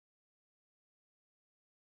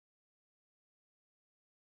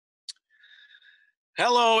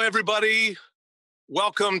Hello, everybody.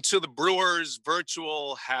 Welcome to the Brewers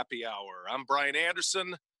Virtual Happy Hour. I'm Brian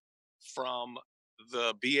Anderson from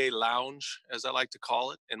the BA Lounge, as I like to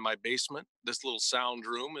call it, in my basement, this little sound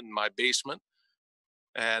room in my basement.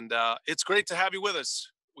 And it's great to have you with us.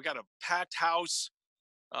 We got a packed house.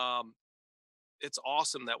 Um, it's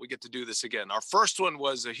awesome that we get to do this again. Our first one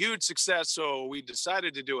was a huge success, so we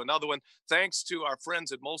decided to do another one, thanks to our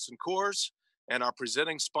friends at Molson Coors and our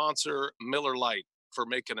presenting sponsor, Miller Lite, for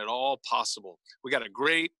making it all possible. We got a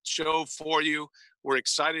great show for you. We're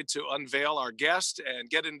excited to unveil our guest and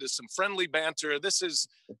get into some friendly banter. This is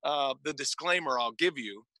the disclaimer I'll give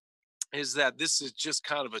you, is that this is just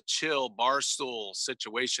kind of a chill barstool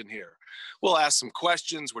situation here. We'll ask some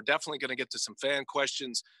questions. We're definitely going to get to some fan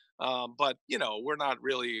questions. But, you know, we're not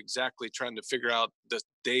really exactly trying to figure out the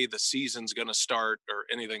day the season's going to start or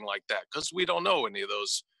anything like that, because we don't know any of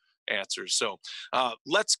those answers. So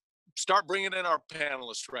let's start bringing in our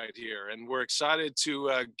panelists right here. And we're excited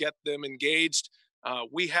to get them engaged.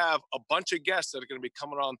 We have a bunch of guests that are going to be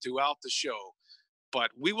coming on throughout the show.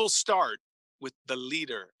 But we will start with the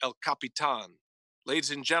leader, El Capitan.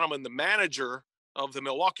 Ladies and gentlemen, the manager of the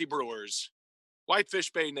Milwaukee Brewers,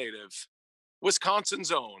 Whitefish Bay native,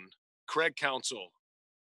 Wisconsin's own, Craig Counsell.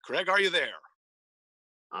 Craig, are you there?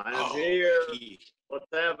 I'm here. What's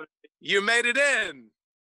happening? You made it in.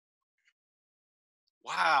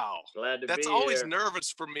 Wow. Glad to That's be always here.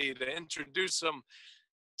 nervous for me to introduce them,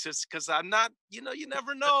 just because I'm not, you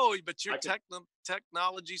never know, but you're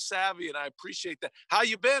technology savvy, and I appreciate that. How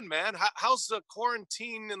you been, man? How's the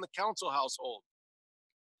quarantine in the Counsell household?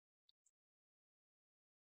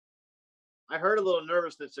 I heard a little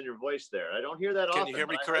nervousness in your voice there. I don't hear that often. Can you hear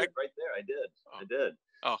me, Craig? Craig? Right there. I did. Oh. I did.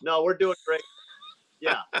 Oh. No, we're doing great.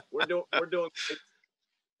 Yeah, we're doing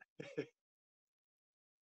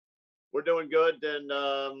we're doing good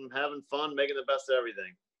and having fun, making the best of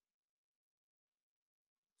everything.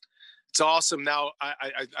 It's awesome. Now,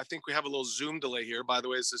 I think we have a little Zoom delay here. By the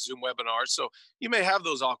way, it's a Zoom webinar, so you may have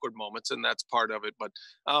those awkward moments, and that's part of it. But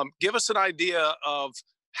give us an idea of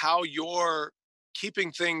how you're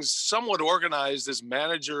keeping things somewhat organized as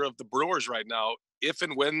manager of the Brewers right now, if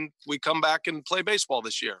and when we come back and play baseball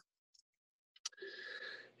this year.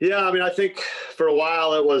 Yeah, I mean, I think for a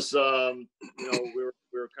while it was, we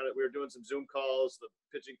were doing some Zoom calls. The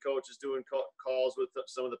pitching coach is doing calls with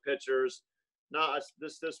some of the pitchers. No,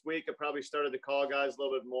 this week I probably started to call guys a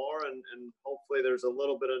little bit more, and hopefully there's a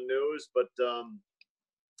little bit of news. But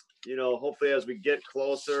hopefully as we get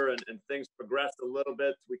closer and things progress a little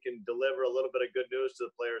bit, we can deliver a little bit of good news to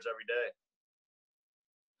the players every day.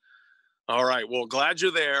 All right. Well, glad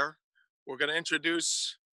you're there. We're going to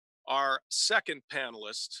introduce our second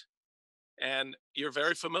panelist, and you're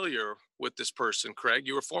very familiar with this person, Craig.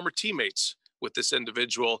 You were former teammates with this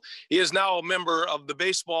individual. He is now a member of the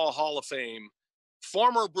Baseball Hall of Fame,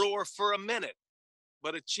 former Brewer for a minute,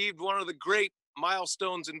 but achieved one of the great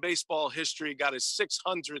milestones in baseball history, got his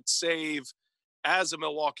 600th save as a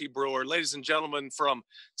Milwaukee Brewer. Ladies and gentlemen, from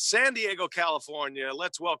San Diego, California,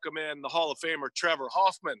 let's welcome in the Hall of Famer, Trevor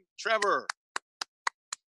Hoffman. Trevor.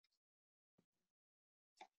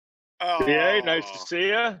 Yeah, nice to see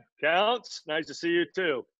you. Counts, nice to see you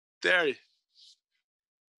too. There you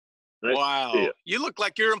Nice wow. You look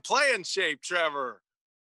like you're in playing shape, Trevor.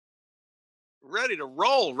 Ready to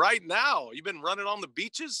roll right now. You've been running on the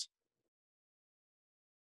beaches?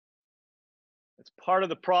 It's part of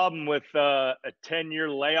the problem with a 10-year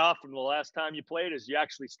layoff from the last time you played is you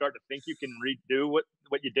actually start to think you can redo what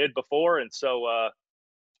you did before. And so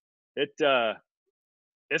it's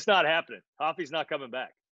not happening. Hoffy's not coming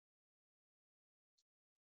back.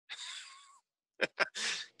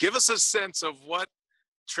 Give us a sense of what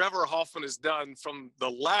Trevor Hoffman has done from the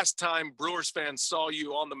last time Brewers fans saw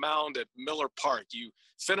you on the mound at Miller Park. You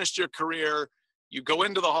finished your career. You go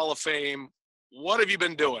into the Hall of Fame. What have you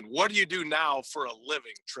been doing? What do you do now for a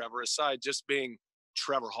living, Trevor, aside just being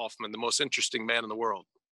Trevor Hoffman, the most interesting man in the world?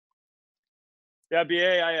 Yeah,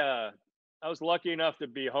 BA, I was lucky enough to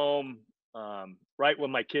be home right when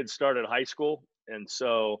my kids started high school. And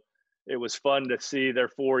so it was fun to see their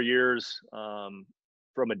 4 years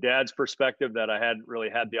from a dad's perspective that I hadn't really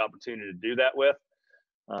had the opportunity to do that with.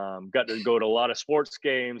 Got to go to a lot of sports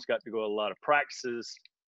games, got to go to a lot of practices.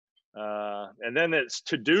 And then this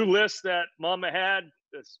to-do list that Mama had,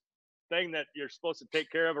 this thing that you're supposed to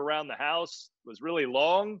take care of around the house, was really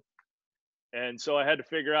long. And so I had to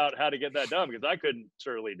figure out how to get that done because I couldn't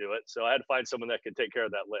certainly do it. So I had to find someone that could take care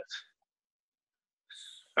of that list.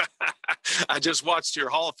 I just watched your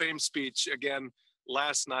Hall of Fame speech again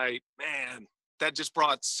last night. Man, that just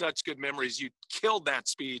brought such good memories. You killed that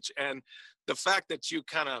speech. And the fact that you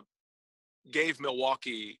kind of gave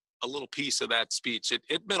Milwaukee a little piece of that speech.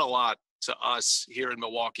 It meant a lot to us here in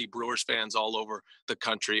Milwaukee, Brewers fans all over the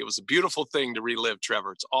country. It was a beautiful thing to relive,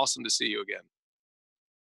 Trevor. It's awesome to see you again.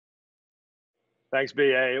 Thanks,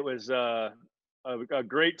 BA. It was a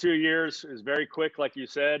great 2 years. It was very quick, like you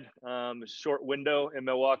said. A short window in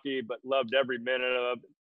Milwaukee, but loved every minute of it.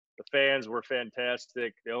 The fans were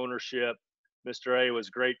fantastic. The ownership, Mr. A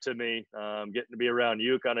was great to me. Getting to be around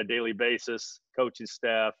Uke on a daily basis, coaching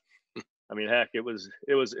staff. I mean, heck, it was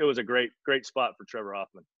a great spot for Trevor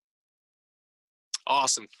Hoffman.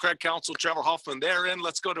 Awesome. Craig Counsell, Trevor Hoffman there in.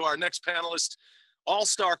 Let's go to our next panelist,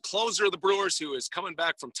 all-star closer of the Brewers, who is coming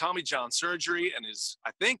back from Tommy John surgery and is,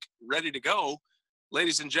 I think, ready to go.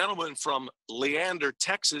 Ladies and gentlemen, from Leander,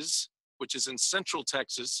 Texas, which is in Central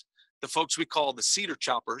Texas, the folks we call the Cedar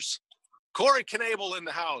Choppers, Corey Knebel in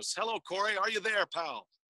the house. Hello, Corey. Are you there, pal?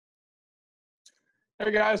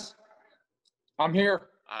 Hey, guys. I'm here.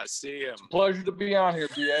 I see him. It's a pleasure to be on here,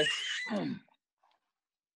 BA.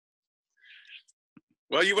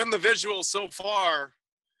 Well, you win the visual so far.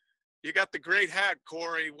 You got the great hat,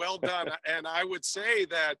 Corey. Well done. And I would say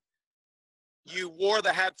that you wore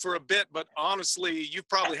the hat for a bit, but honestly, you've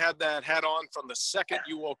probably had that hat on from the second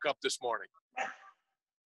you woke up this morning.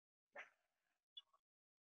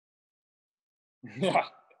 Yeah.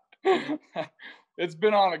 It's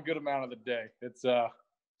been on a good amount of the day.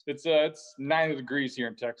 It's 90 degrees here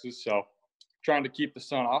in Texas, so trying to keep the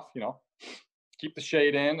sun off, keep the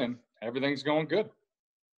shade in, and everything's going good.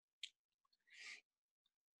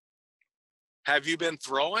 Have you been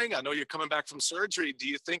throwing? I know you're coming back from surgery. Do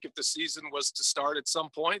you think if the season was to start at some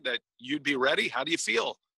point that you'd be ready? How do you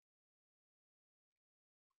feel?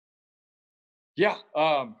 Yeah,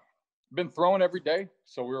 been throwing every day,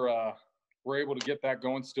 so we're able to get that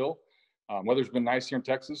going still. Weather's been nice here in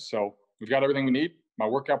Texas, so we've got everything we need. My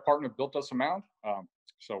workout partner built us a mound,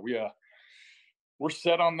 so we're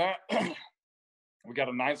set on that. We got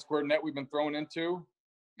a 9-square net we've been throwing into.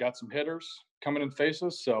 Got some hitters coming in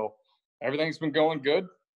faces, so everything's been going good.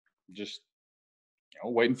 Just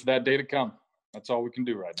waiting for that day to come. That's all we can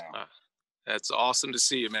do right now. That's awesome to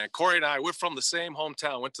see you, man. Corey and I, we're from the same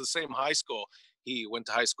hometown, went to the same high school. He went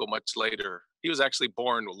to high school much later. He was actually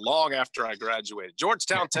born long after I graduated.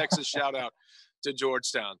 Georgetown, Texas. Shout out to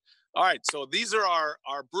Georgetown. All right, so these are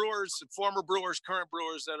our Brewers, former Brewers, current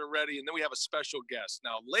Brewers that are ready, and then we have a special guest.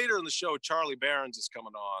 Now, later in the show, Charlie Berens is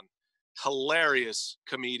coming on. Hilarious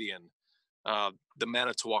comedian. The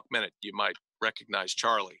Manitowoc Minute, you might recognize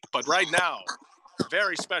Charlie. But right now,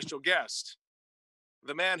 very special guest,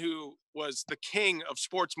 the man who was the king of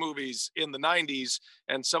sports movies in the 90s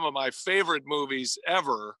and some of my favorite movies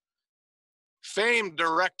ever, famed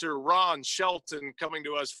director Ron Shelton, coming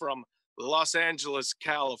to us from Los Angeles,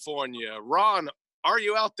 California. Ron, are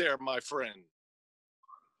you out there, my friend?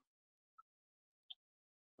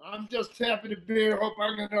 I'm just happy to be here. Hope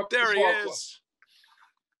I can help. There he is.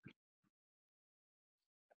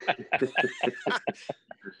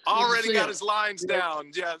 Already got his lines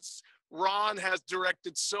down. Yes. Ron has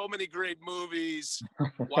directed so many great movies.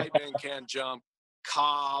 White Man Can't Jump,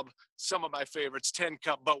 Cobb, some of my favorites, 10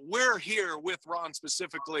 Cup. But we're here with Ron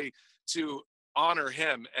specifically to honor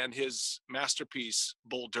him and his masterpiece,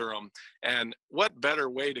 Bull Durham. And what better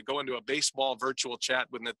way to go into a baseball virtual chat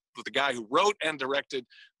with the guy who wrote and directed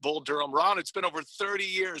Bull Durham. Ron, it's been over 30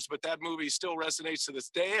 years, but that movie still resonates to this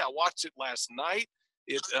day. I watched it last night.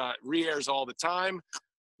 It re-airs all the time.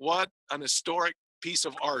 What an historic piece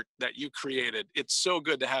of art that you created. It's so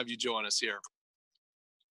good to have you join us here.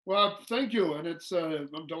 Well, thank you. And it's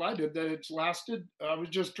I'm delighted that it's lasted. I was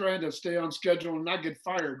just trying to stay on schedule and not get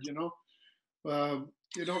fired,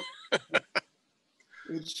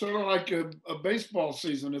 It's sort of like a baseball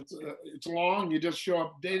season. It's long. You just show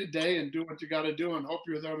up day to day and do what you got to do and hope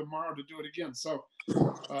you're there tomorrow to do it again. So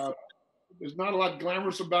there's not a lot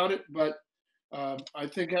glamorous about it, but I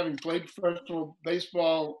think having played professional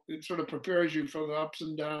baseball, it sort of prepares you for the ups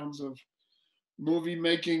and downs of movie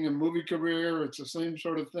making and movie career. It's the same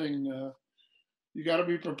sort of thing. You got to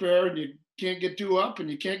be prepared. You can't get too up and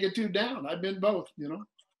you can't get too down. I've been both,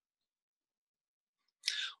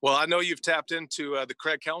 Well, I know you've tapped into the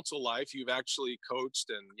Craig Counsell life. You've actually coached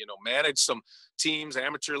and, managed some teams,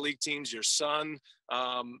 amateur league teams, your son.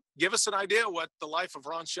 Give us an idea what the life of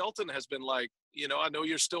Ron Shelton has been like. I know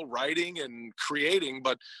you're still writing and creating,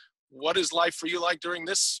 but what is life for you like during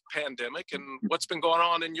this pandemic, and what's been going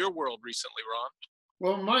on in your world recently,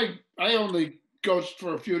 Ron? Well, I only coached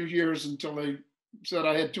for a few years until they said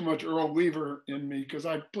I had too much Earl Weaver in me because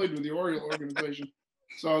I played with the Orioles organization.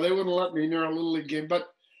 So they wouldn't let me near a little league game. But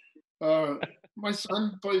my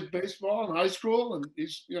son plays baseball in high school, and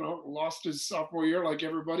he's, lost his sophomore year like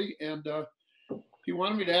everybody. And he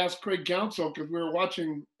wanted me to ask Craig Counsell because we were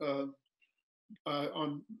watching on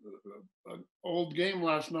an old game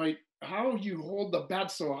last night. How you hold the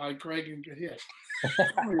bat so high, Craig, and get hit?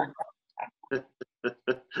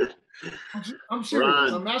 I'm serious.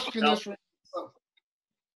 Ron, I'm asking this for myself.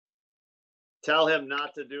 Tell him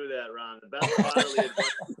not to do that, Ron. The best fatherly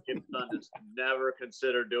advice to give son is never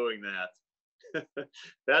consider doing that.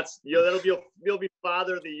 You'll be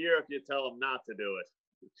father of the year if you tell him not to do it.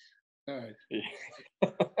 All right.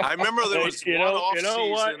 I remember there was you one know off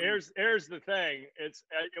what? season. Here's the thing.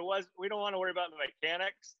 We don't want to worry about the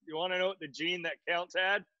mechanics. You want to know what the gene that Counts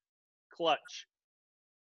had? Clutch.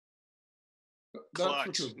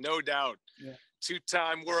 Clutch, no doubt. Yeah.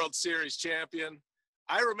 Two-time World Series champion.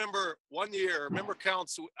 I remember one year,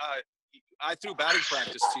 Counts, I threw batting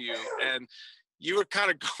practice to you, and you were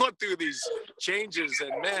kind of going through these changes,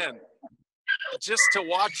 and man, just to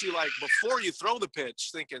watch you, like, before you throw the pitch,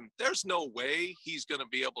 thinking there's no way he's going to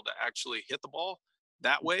be able to actually hit the ball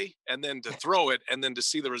that way, and then to throw it, and then to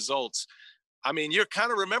see the results. I mean, you're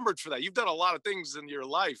kind of remembered for that. You've done a lot of things in your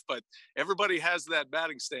life, but everybody has that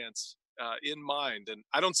batting stance in mind, and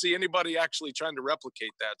I don't see anybody actually trying to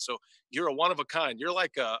replicate that. So you're a one of a kind. You're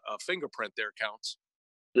like a fingerprint there, Counts.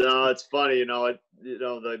 No, it's funny.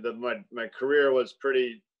 My career was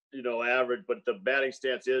pretty, average, but the batting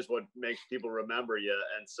stance is what makes people remember you.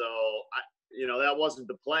 And so, that wasn't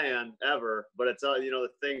the plan ever, but it's, the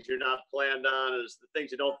things you're not planned on is the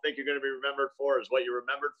things you don't think you're going to be remembered for is what you're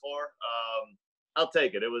remembered for. I'll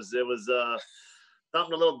take it. It was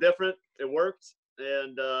something a little different. It worked.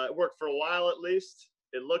 And it worked for a while at least.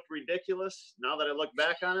 It looked ridiculous now that I look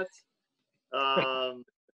back on it.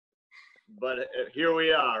 But here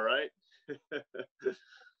we are, right?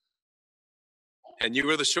 And you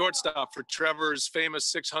were the shortstop for Trevor's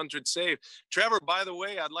famous 600 save. Trevor, by the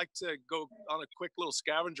way, I'd like to go on a quick little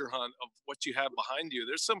scavenger hunt of what you have behind you.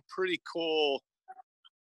 There's some pretty cool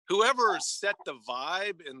 – whoever set the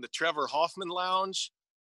vibe in the Trevor Hoffman Lounge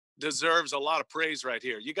deserves a lot of praise right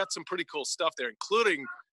here. You got some pretty cool stuff there, including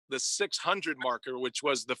the 600 marker, which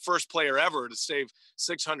was the first player ever to save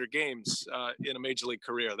 600 games in a major league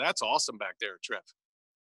career. That's awesome back there, Trev.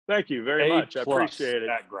 Thank you very much. I appreciate it.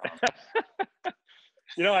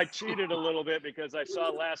 I cheated a little bit because I saw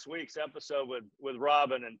last week's episode with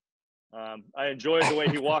Robin, and I enjoyed the way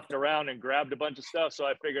he walked around and grabbed a bunch of stuff. So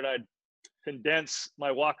I figured I'd condense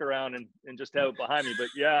my walk around and just have it behind me. But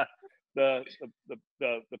yeah, the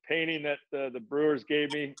painting that the Brewers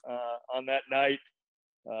gave me on that night,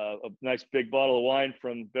 a nice big bottle of wine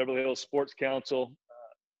from Beverly Hills Sports Council,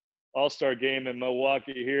 All-Star game in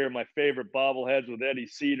Milwaukee here, my favorite bobbleheads with Eddie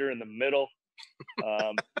Cedar in the middle,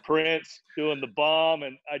 Prince doing the bomb,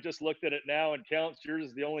 and I just looked at it now and Counts, yours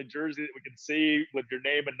is the only jersey that we can see with your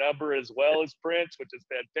name and number as well as Prince, which is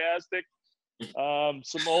fantastic.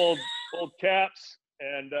 Some old caps,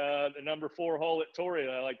 and the number 4 hole at Torrey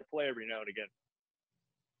that I like to play every now and again.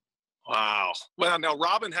 Wow. Well, now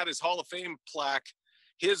Robin had his Hall of Fame plaque.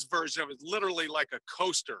 His version of it, literally like a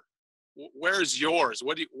coaster. Where's yours?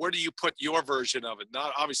 Where do you put your version of it?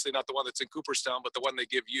 Not obviously not the one that's in Cooperstown, but the one they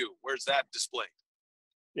give you. Where's that displayed?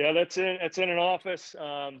 Yeah, that's in an office.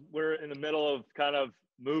 We're in the middle of kind of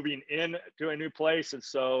moving in to a new place, and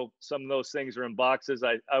so some of those things are in boxes.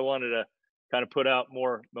 I wanted to kind of put out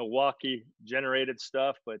more Milwaukee generated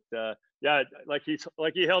stuff, but yeah, like he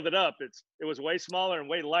held it up. It was way smaller and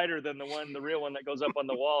way lighter than the real one that goes up on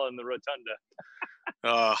the wall in the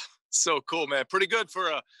rotunda. So cool, man. Pretty good for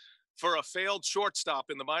a failed shortstop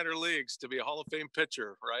in the minor leagues to be a Hall of Fame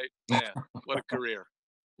pitcher, right? Man, what a career.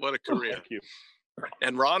 What a career. Thank you.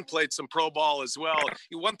 And Ron played some pro ball as well.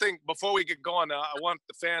 One thing before we get going, I want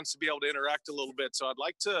the fans to be able to interact a little bit. So I'd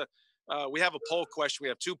like to, we have a poll question. We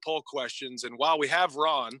have 2 poll questions. And while we have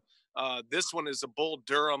Ron, this one is a Bull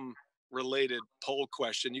Durham related poll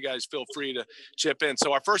question. You guys feel free to chip in.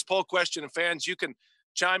 So our first poll question, and fans, you can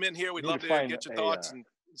chime in here. We'd love to get your thoughts and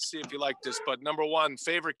see if you like this. But number 1,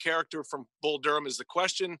 favorite character from Bull Durham is the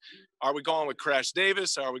question. Are we going with Crash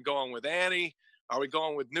Davis? Are we going with Annie? Are we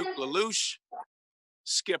going with Nuke LaLoosh,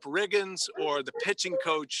 Skip Riggins, or the pitching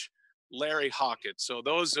coach, Larry Hockett? So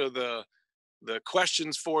those are the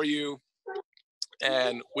questions for you.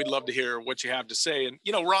 And we'd love to hear what you have to say. And,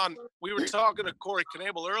 Ron, we were talking to Corey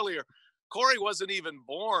Knebel earlier. Corey wasn't even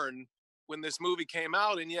born when this movie came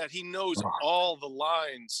out, and yet he knows all the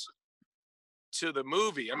lines to the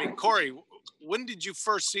movie. I mean, Corey, when did you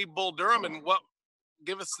first see Bull Durham, and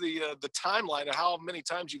give us the timeline of how many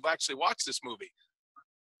times you've actually watched this movie?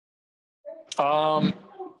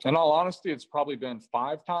 In all honesty, it's probably been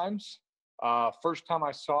 5 times. First time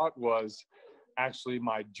I saw it was actually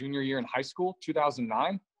my junior year in high school,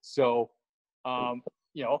 2009. So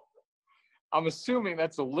You know, I'm assuming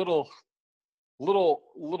that's a little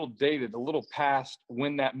dated, a little past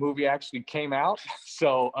when that movie actually came out.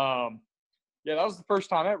 So, yeah, that was the first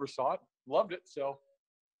time I ever saw it. Loved it. So,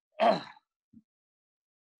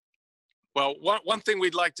 well, one thing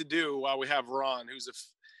we'd like to do while we have Ron,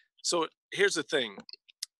 so here's the thing.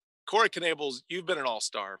 Corey Knebel, you've been an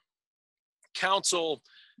all-star. Counsell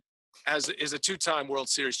is a two-time World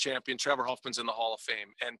Series champion. Trevor Hoffman's in the Hall of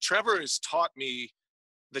Fame. And Trevor has taught me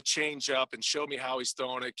the change-up and showed me how he's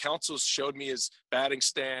throwing it. Counsell showed me his batting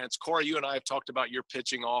stance. Corey, you and I have talked about your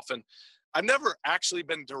pitching often. I've never actually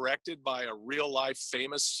been directed by a real-life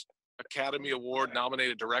famous Academy Award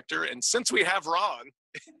nominated director. And since we have Ron,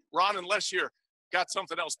 unless you're got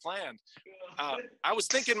something else planned, I was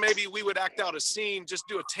thinking maybe we would act out a scene, just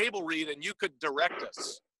do a table read, and you could direct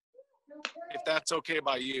us, if that's okay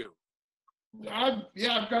by you. I've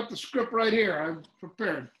got the script right here. I'm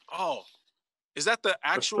prepared. Oh, is that the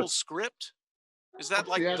actual script? Is that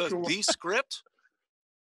like the script?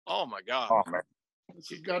 Oh my God. Oh, man.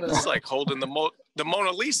 It's like holding the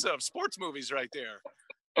Mona Lisa of sports movies right there.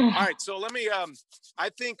 All right, so let me, I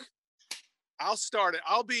think I'll start it.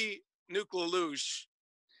 I'll be Nuke Lelouch,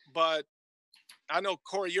 but I know,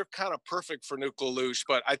 Corey, you're kind of perfect for Nuke Lelouch,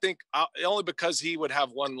 but I think only because he would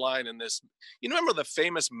have one line in this. You remember the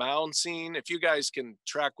famous mound scene? If you guys can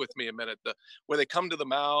track with me a minute, where they come to the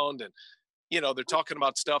mound and, they're talking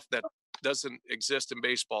about stuff that doesn't exist in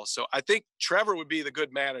baseball. So I think Trevor would be the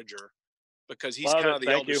good manager because he's kind of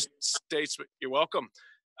the elder statesman. You're welcome.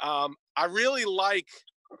 I really like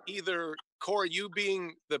either Corey, you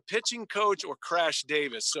being the pitching coach, or Crash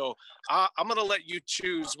Davis. So I'm going to let you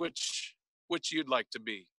choose which you'd like to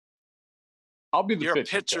be. I'll be the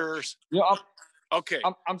pitcher. Okay.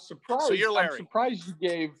 I'm surprised. So you're Larry. I'm surprised you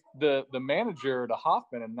gave the manager to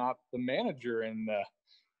Hoffman and not the manager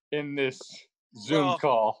in this Zoom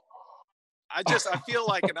call. I feel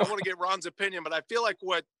like, and I want to get Ron's opinion, but I feel like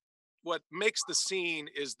what makes the scene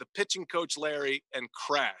is the pitching coach Larry and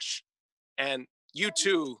Crash, and you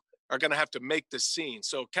two are going to have to make this scene.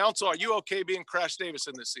 So, Counsell, are you okay being Crash Davis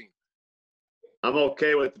in this scene? I'm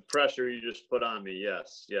okay with the pressure you just put on me.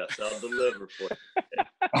 Yes, I'll deliver for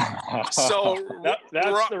you. So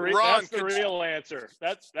that's the real answer.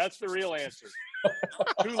 That's the real answer.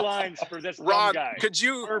 2 lines for this Ron, guy. Could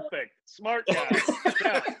you perfect, smart guy.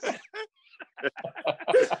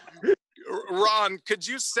 Ron, could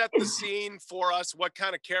you set the scene for us? What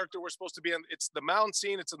kind of character we're supposed to be in? It's the mound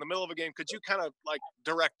scene. It's in the middle of a game. Could you kind of like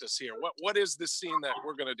direct us here? What is this scene that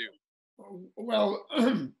we're going to do? Well,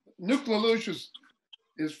 Nuke Lelouch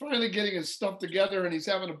is finally getting his stuff together, and he's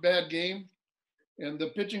having a bad game. And the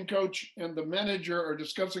pitching coach and the manager are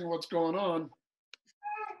discussing what's going on.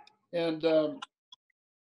 And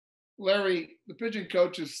Larry, the pitching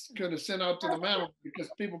coach, is going to send out to the mound because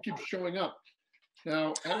people keep showing up.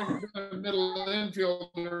 Now, having been a middle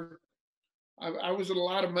infielder, I was at a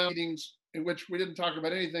lot of meetings in which we didn't talk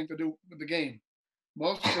about anything to do with the game.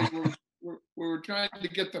 Mostly we were trying to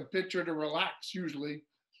get the pitcher to relax, usually,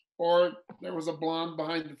 or there was a blonde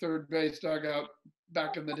behind the third base dugout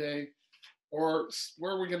back in the day, or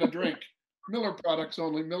where are we going to drink? Miller products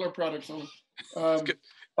only.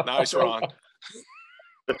 Nice, Ron.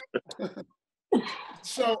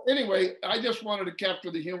 So anyway, I just wanted to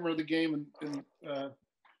capture the humor of the game and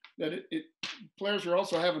that players are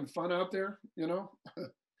also having fun out there, At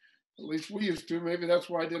least we used to. Maybe that's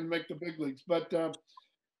why I didn't make the big leagues. But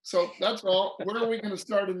so that's all. Where are we going to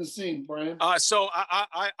start in the scene, Brian? So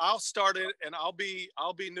I'll start it, and I'll be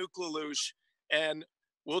Nuke Lelouch, and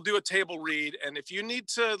we'll do a table read. And if you need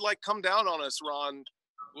to come down on us, Ron,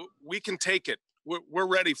 we can take it. We're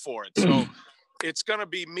ready for it. So it's going to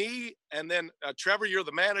be me, and then Trevor, you're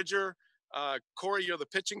the manager. Corey, you're the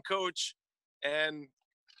pitching coach, and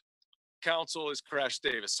Counsell is Crash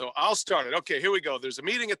Davis. So I'll start it. Okay, here we go. There's a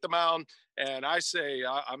meeting at the mound, and I say,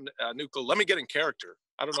 I'm Nuke. Let me get in character.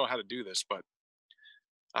 I don't know how to do this, but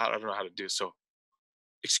I don't know how to do it. So,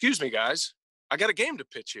 excuse me, guys. I got a game to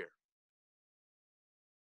pitch here.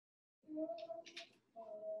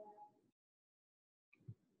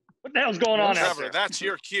 What the hell's going on out Trevor, there? that's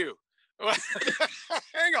your cue.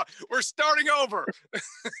 Hang on. We're starting over.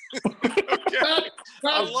 Okay.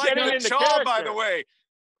 I like the chaw, by the way.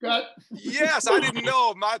 Yes, I didn't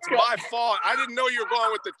know. It's my fault. I didn't know you were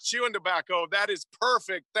going with the chewing tobacco. That is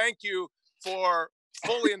perfect. Thank you for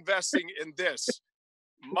fully investing in this.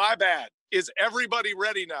 My bad. Is everybody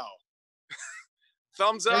ready now?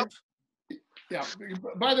 Thumbs up? Yeah.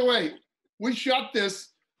 By the way, we shot this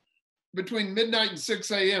between midnight and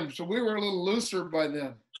 6 a.m., so we were a little looser by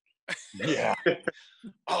then. Yeah.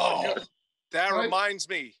 Oh, that reminds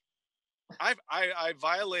me. I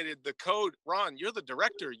violated the code. Ron, you're the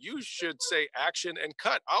director. You should say action and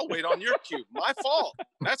cut. I'll wait on your cue. My fault.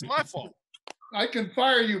 That's my fault. I can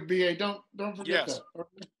fire you, BA. Don't forget Yes. that.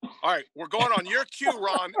 All right, we're going on your cue,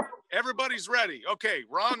 Ron. Everybody's ready. Okay,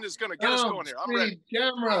 Ron is going to get us going here. I'm ready.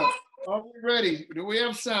 Camera. Are we ready? Do we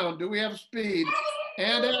have sound? Do we have speed?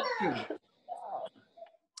 And action.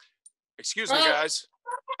 Excuse me, guys.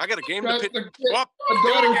 I got a game to pitch. The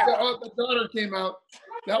daughter came out.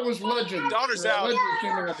 That was Legend. Daughter's out. Legend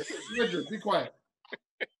came out. Legend, be quiet.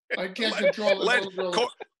 I can't control it.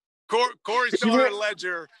 Corey's daughter,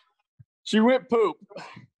 Ledger. She went poop.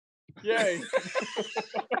 Yay.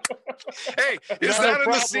 Hey, is that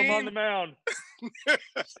in the scene? On the mound.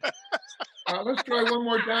 Let's try one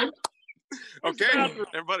more time. Okay,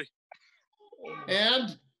 everybody.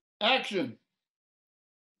 And action.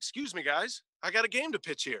 Excuse me, guys. I got a game to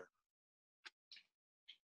pitch here.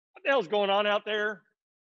 What the hell's going on out there?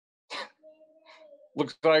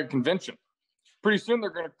 Looks like a convention. Pretty soon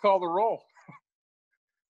they're going to call the roll.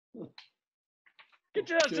 Get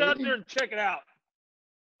your ass out there and check it out.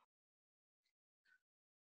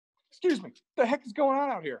 Excuse me. What the heck is going on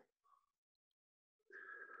out here?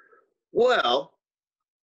 Well,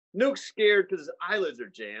 Nuke's scared because his eyelids are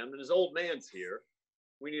jammed and his old man's here.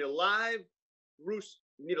 We need a live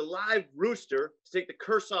rooster to take the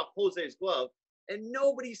curse off Jose's glove, and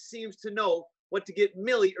nobody seems to know what to get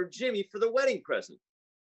Millie or Jimmy for the wedding present.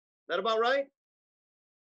 That about right?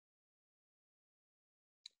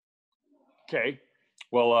 Okay.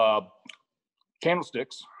 Well,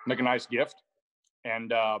 candlesticks, make a nice gift,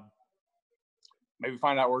 and maybe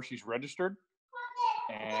find out where she's registered,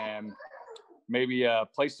 and maybe a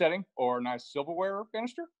place setting or a nice silverware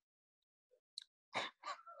banister.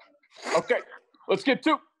 Okay, let's get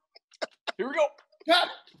to. Here we go. Cut.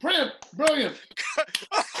 Print. Brilliant.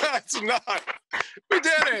 That's not. We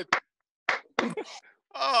did it.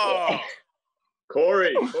 Oh.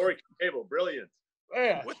 Corey Knebel, brilliant.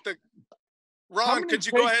 Yeah. What the? Ron, could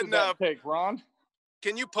you go ahead and take, Ron?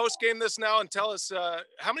 Can you post game this now and tell us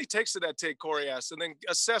how many takes did that take? Corey asked, and then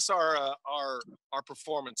assess our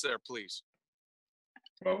performance there, please.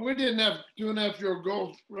 Well, we didn't have 2.5-year-old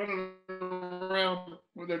girls running around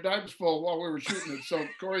with their diapers full while we were shooting it. So,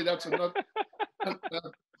 Corey, that's enough.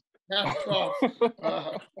 Hats off.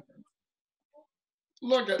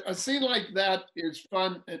 Look, a scene like that is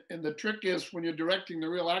fun, and the trick is when you're directing the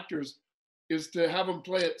real actors, is to have them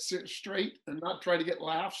play it straight and not try to get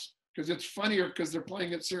laughs, because it's funnier because they're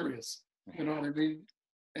playing it serious. You know what I mean?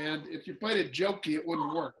 And if you played it jokey, it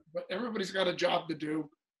wouldn't work. But everybody's got a job to do.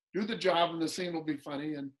 Do the job, and the scene will be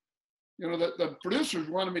funny. And you know, the producers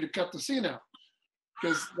wanted me to cut the scene out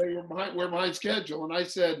because we're behind schedule. And I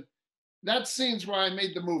said, that scene's why I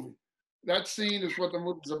made the movie. That scene is what the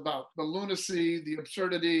movie's about: the lunacy, the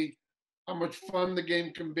absurdity, how much fun the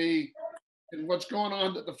game can be, and what's going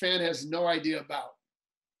on that the fan has no idea about.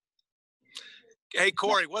 Hey,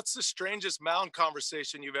 Corey, what's the strangest mound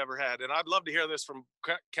conversation you've ever had? And I'd love to hear this from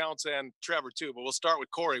Counsell and Trevor too, but we'll start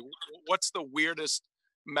with Corey. What's the weirdest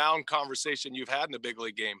mound conversation you've had in a big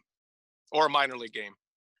league game or a minor league game?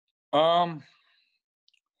 You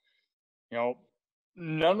know,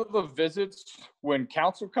 none of the visits when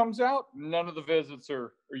Counsell comes out, none of the visits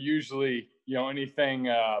are usually, you know, anything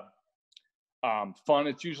fun.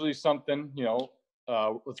 It's usually something, you know,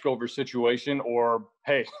 let's go over a situation, or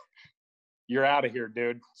hey, you're out of here,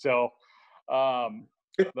 dude. So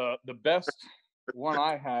the best one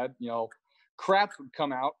I had, you know, Kratz would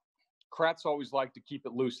come out. Kratz always liked to keep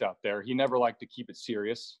it loose out there. He never liked to keep it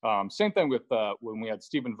serious. Same thing with when we had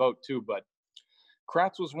Stephen Vogt too, but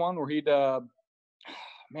Kratz was one where he'd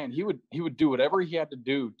man, he would do whatever he had to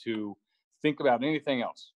do to think about anything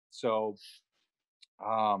else. So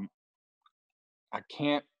I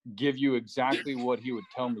can't give you exactly what he would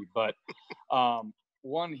tell me, but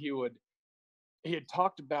one, he had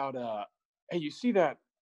talked about hey, you see that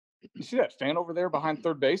fan over there behind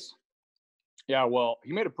third base? Yeah, well,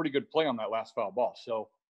 he made a pretty good play on that last foul ball. So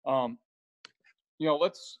you know,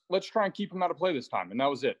 let's try and keep him out of play this time. And that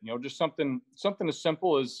was it. You know, just something as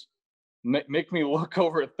simple as make me look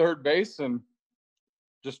over at third base and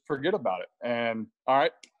just forget about it. And all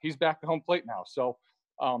right, he's back to home plate now. So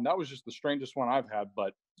that was just the strangest one I've had.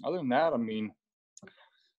 But other than that, I mean,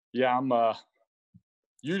 yeah, I'm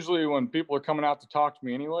usually when people are coming out to talk to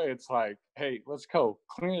me anyway, it's like, hey, let's go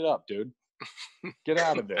clean it up, dude. Get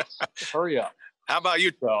out of this. Hurry up. How about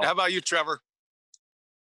you? How about you, Trevor?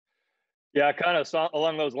 Yeah, kind of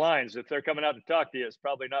along those lines. If they're coming out to talk to you, it's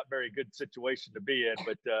probably not a very good situation to be in.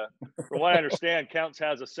 But from what I understand, Counsell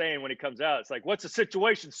has a saying when he comes out. It's like, what's the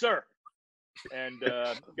situation, sir? and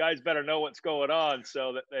guys better know what's going on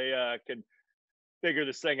so that they can figure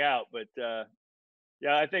this thing out. But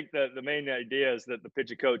yeah, I think the main idea is that the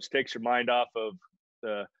pitching coach takes your mind off of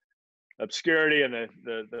the obscurity and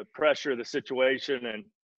the pressure of the situation. And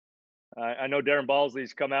I know Darren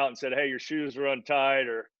Balsley's come out and said, "Hey, your shoes are untied,"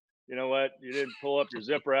 or you know what, you didn't pull up your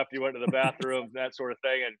zipper after you went to the bathroom, that sort of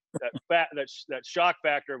thing. And that shock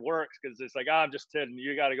factor works because it's like, I'm just kidding.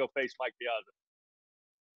 You got to go face Mike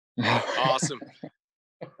Piazza. Awesome.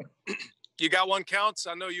 You got one, Counts?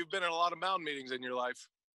 I know you've been in a lot of mound meetings in your life.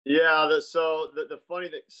 Yeah. The funny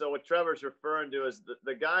thing, so what Trevor's referring to is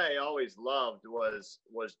the guy I always loved was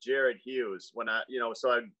Jared Hughes. When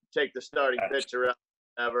so I'd take the starting pitcher out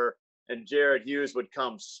ever, and Jared Hughes would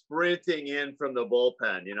come sprinting in from the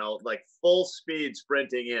bullpen, like full speed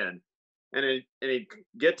sprinting in. And he'd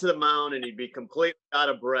get to the mound and he'd be completely out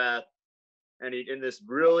of breath. And in this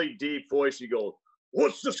really deep voice, he'd go,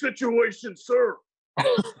 "What's the situation, sir?" And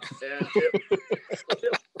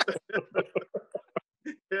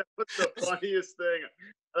it was the funniest thing.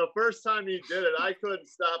 The first time he did it, I couldn't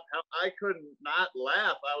stop. I couldn't not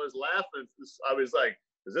laugh. I was laughing. I was like,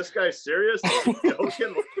 "Is this guy serious? Is he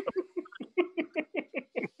joking?"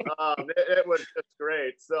 It was just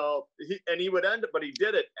great. So he would end up, but he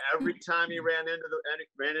did it every time he ran into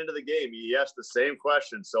the game. He asked the same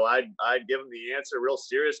question. So I'd give him the answer real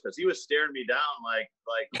serious because he was staring me down like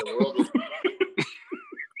the world was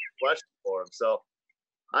question for him. So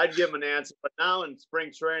I'd give him an answer. But now in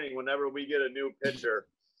spring training, whenever we get a new pitcher,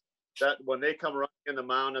 that when they come running in the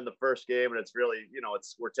mound in the first game, and it's really,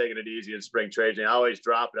 we're taking it easy in spring training, I always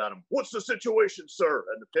drop it on him. "What's the situation, sir?"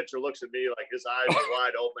 And the pitcher looks at me like his eyes are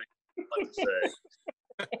wide open. What to say?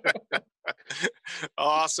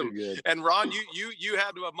 Awesome. And Ron, you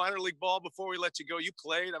had a minor league ball before we let you go. You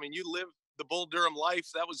played. I mean, you lived the Bull Durham life.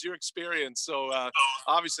 That was your experience. So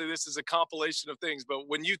obviously this is a compilation of things. But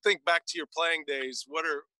when you think back to your playing days, what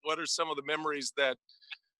are some of the memories that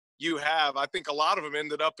you have? I think a lot of them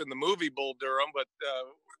ended up in the movie Bull Durham, but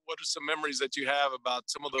what are some memories that you have about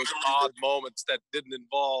some of those odd moments that didn't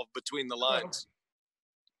involve between the lines?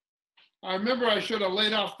 I remember I should have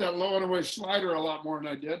laid off that low and away slider a lot more than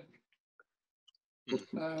I did.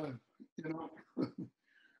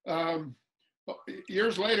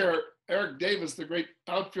 Years later, Eric Davis, the great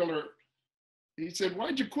outfielder, he said,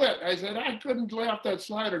 "Why'd you quit?" I said, "I couldn't lay off that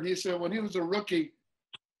slider." And he said, when he was a rookie,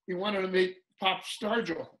 he wanted to meet Pop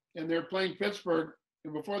Stargell, and they're playing Pittsburgh.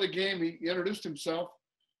 And before the game, he introduced himself.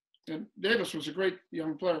 And Davis was a great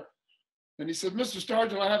young player. And he said, "Mr.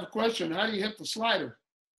 Stargell, I have a question. How do you hit the slider?"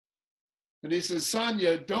 And he says, "Son,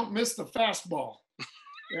 you don't miss the fastball."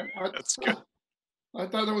 That's good. I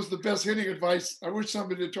thought that was the best hitting advice. I wish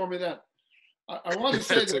somebody had told me that. I want to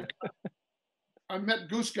say that I met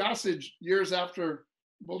Goose Gossage years after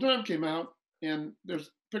Bull Durham came out, and there's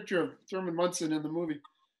a picture of Thurman Munson in the movie.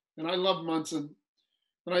 And I love Munson.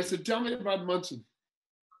 And I said, "Tell me about Munson."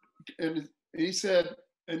 And he said,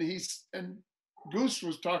 and Goose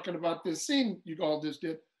was talking about this scene you all just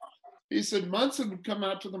did. He said, Munson would come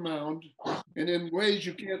out to the mound and in ways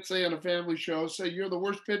you can't say on a family show, say, "You're the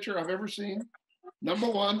worst pitcher I've ever seen. Number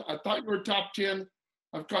one, I thought you were top 10.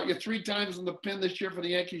 I've caught you 3 times in the pen this year for the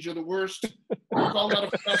Yankees. You're the worst. I called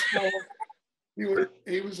out a fastball."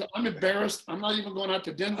 He was, "I'm embarrassed. I'm not even going out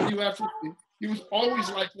to dinner with you after." He was always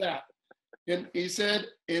like that. And he said,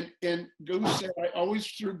 and Goose said, "I always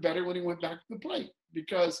threw better when he went back to the plate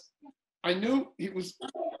because I knew he was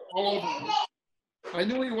all over me. I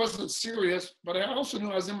knew he wasn't serious, but I also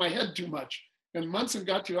knew I was in my head too much. And Munson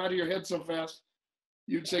got you out of your head so fast,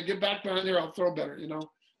 you'd say, 'Get back behind there, I'll throw better,'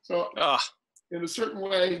 So in a certain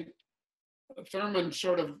way, Thurman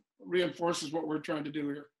sort of reinforces what we're trying to do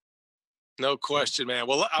here. No question, man.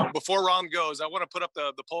 Well, before Ron goes, I want to put up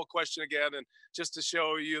the poll question again. And just to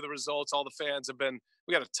show you the results, all the fans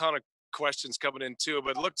we got a ton of questions coming in too,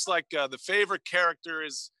 but it looks like the favorite character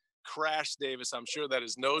is Crash Davis. I'm sure that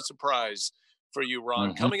is no surprise for you,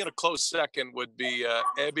 Ron. Coming in a close second would be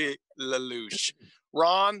Ebby Lelouch.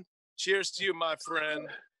 Ron, cheers to you, my friend.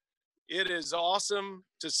 It is awesome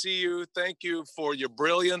to see you. Thank you for your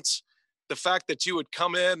brilliance. The fact that you would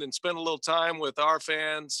come in and spend a little time with our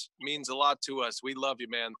fans means a lot to us. We love you,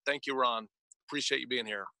 man. Thank you, Ron. Appreciate you being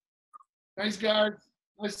here. Thanks, guys.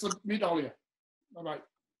 Nice to meet all of you. Bye-bye. Thank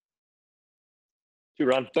you,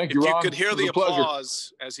 Ron. Thank you, If Ron. you could hear the pleasure.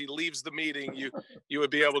 applause as he leaves the meeting, you would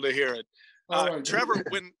be able to hear it. Right. Trevor,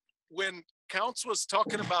 when Counsell was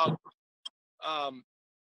talking about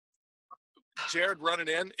Jared running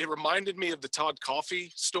in, it reminded me of the Todd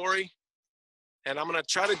Coffey story. and I'm going to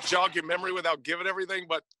try to jog your memory without giving everything,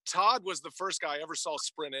 but Todd was the first guy I ever saw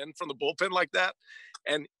sprint in from the bullpen like that.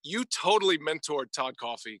 And you totally mentored Todd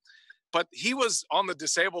Coffey, but he was on the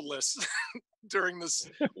disabled list during this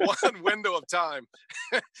one window of time.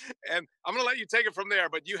 And I'm going to let you take it from there,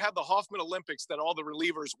 but you had the Hoffman Olympics that all the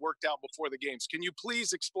relievers worked out before the games. Can you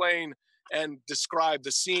please explain and describe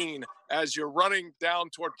the scene as you're running down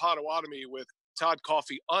toward Potawatomi with Todd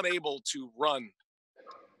Coffey unable to run?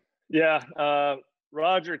 Yeah,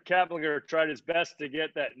 Roger Kaplinger tried his best to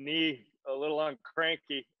get that knee a little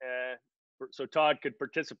uncranky, so Todd could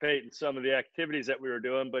participate in some of the activities that we were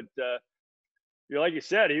doing. But like you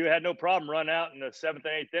said, he had no problem running out in the 7th and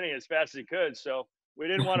 8th inning as fast as he could. So we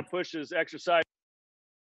didn't want to push his exercise.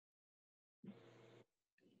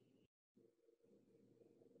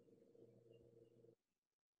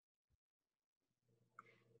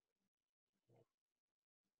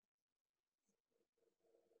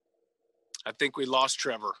 I think we lost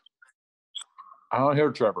Trevor. I don't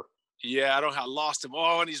hear Trevor. Yeah, I lost him.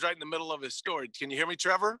 Oh, and he's right in the middle of his story. Can you hear me,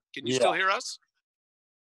 Trevor? Can you still hear us?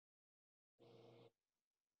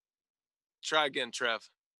 Try again, Trev.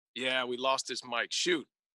 Yeah, we lost his mic. Shoot.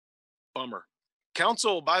 Bummer.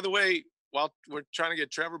 Counsell, by the way, while we're trying to get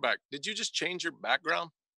Trevor back, did you just change your background?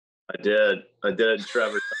 I did,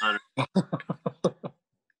 Trevor's honor.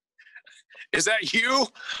 Is that you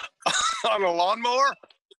on a lawnmower?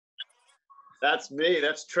 That's me.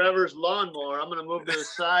 That's Trevor's lawnmower. I'm going to move to the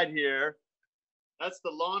side here. That's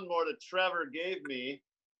the lawnmower that Trevor gave me.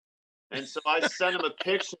 And so I sent him a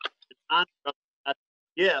picture of a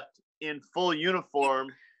gift in full uniform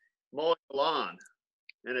mowing the lawn.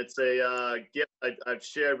 And it's a gift I've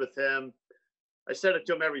shared with him. I send it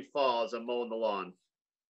to him every fall as I'm mowing the lawn.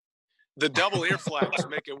 The double ear flaps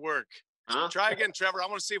make it work. Huh? Try again, Trevor. I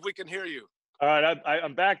want to see if we can hear you. All right,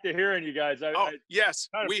 I'm back to hearing you guys. Yes,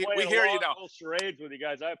 we hear you now. Little charades with you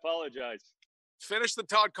guys. I apologize. Finish the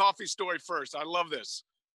Todd Coffey story first. I love this.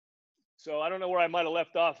 So I don't know where I might have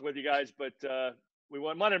left off with you guys, but we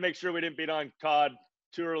wanted to make sure we didn't beat on Todd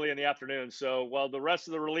too early in the afternoon. So while the rest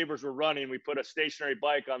of the relievers were running, we put a stationary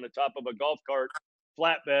bike on the top of a golf cart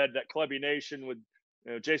flatbed that Clubby Nation with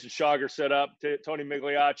Jason Schauger set up. Tony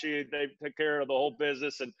Migliacci, they took care of the whole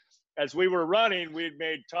business. And as we were running, we had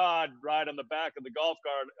made Todd ride on the back of the golf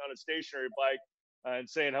cart on a stationary bike and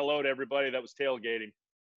saying hello to everybody that was tailgating.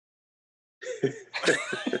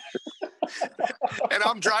 And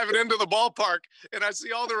I'm driving into the ballpark, and I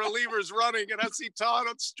see all the relievers running, and I see Todd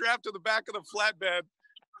strapped to the back of the flatbed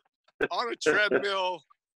on a treadmill.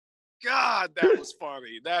 God, that was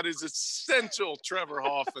funny. That is essential Trevor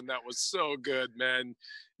Hoffman. That was so good, man.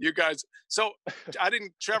 You guys. So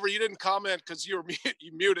Trevor, you didn't comment because you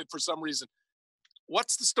muted for some reason.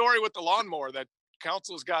 What's the story with the lawnmower that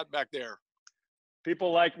Counsell's got back there?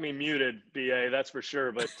 People like me muted, BA, that's for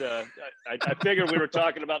sure. But I figured we were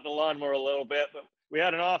talking about the lawnmower a little bit. But we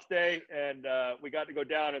had an off day, and we got to go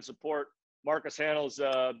down and support Marcus Hanel's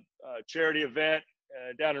charity event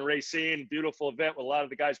down in Racine. Beautiful event with a lot of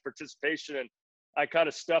the guys' participation. And I kind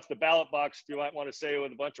of stuffed the ballot box, if you might want to say,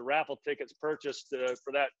 with a bunch of raffle tickets purchased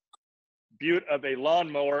for that beaut of a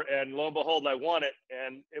lawnmower. And lo and behold, I won it.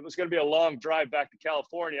 And it was going to be a long drive back to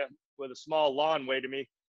California with a small lawn waiting me.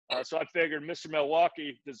 So I figured Mr.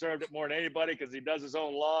 Milwaukee deserved it more than anybody because he does his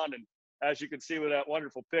own lawn. And as you can see with that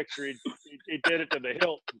wonderful picture, he did it to the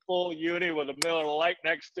hilt, full uni with a Miller Lite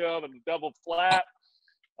next to him and double flat.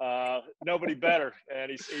 Nobody better.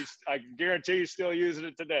 And I guarantee he's still using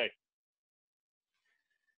it today.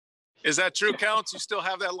 Is that true, Counts? You still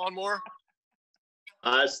have that lawnmower?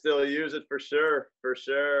 I still use it for sure. For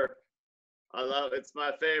sure. I love it. It's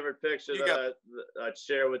my favorite picture that I'd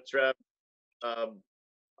share with Trev.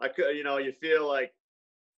 I could, you feel,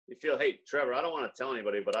 hey, Trevor, I don't want to tell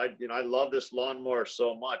anybody, but I love this lawnmower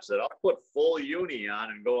so much that I'll put full uni on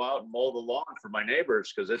and go out and mow the lawn for my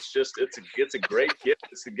neighbors because it's a great gift.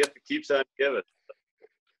 It's a gift that keeps on giving.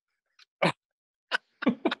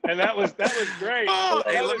 And that was great. Oh,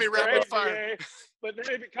 hey, that let me rapid fire. But then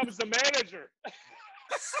he becomes the manager.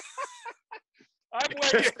 I'm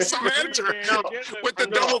the manager with the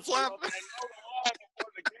double flap.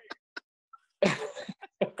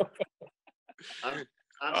 I'm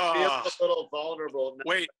feeling a little vulnerable.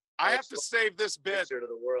 Wait, I have to save this bit to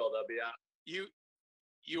the world. I'll be honest.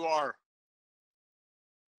 You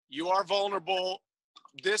are vulnerable.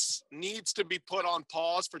 This needs to be put on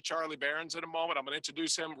pause for Charlie Berens in a moment. I'm going to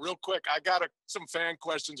introduce him real quick. I got some fan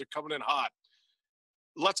questions are coming in hot.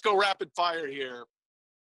 Let's go rapid fire here.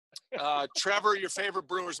 Trevor, your favorite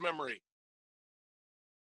Brewers memory?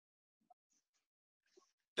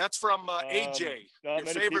 That's from AJ. Not your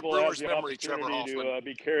many favorite people Brewers have the memory, Trevor opportunity Hoffman. to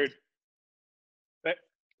be carried.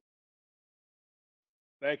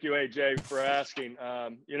 Thank you, AJ, for asking.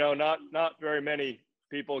 Not very many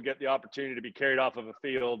people get the opportunity to be carried off of a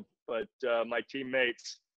field, but my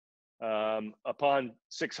teammates, upon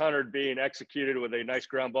 600 being executed with a nice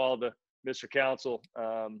ground ball to Mr. Counsell,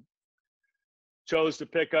 chose to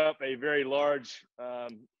pick up a very large,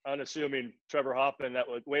 unassuming Trevor Hoffman that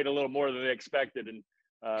would weigh a little more than they expected, and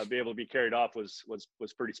be able to be carried off was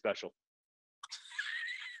pretty special.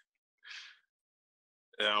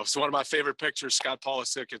 Yeah, it's one of my favorite pictures, Scott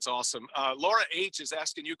Polisic. It's awesome. Laura H is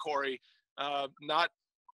asking you, Corey, not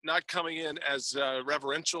coming in as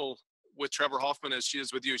reverential with Trevor Hoffman as she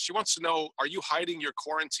is with you. She wants to know, are you hiding your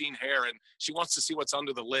quarantine hair? And she wants to see what's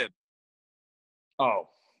under the lid. Oh,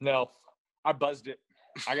 no. I buzzed it.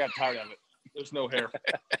 I got tired of it. There's no hair.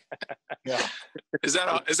 Yeah. Is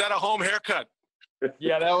that a home haircut?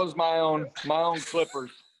 Yeah, that was my own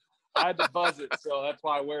clippers. I had to buzz it, so that's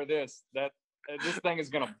why I wear this. This thing is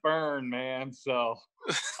gonna burn, man. So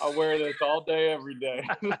I wear this all day, every day.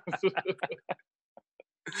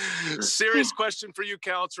 Serious question for you,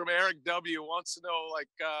 Counts, from Eric W. Wants to know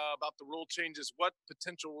about the rule changes. What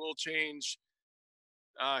potential rule change,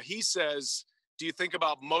 he says, do you think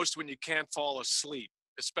about most when you can't fall asleep?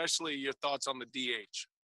 Especially your thoughts on the DH.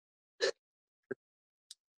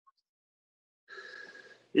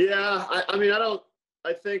 Yeah,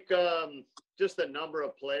 I think just the number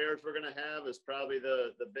of players we're going to have is probably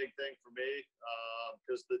the big thing for me,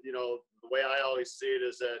 because the way I always see it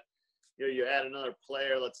is that you add another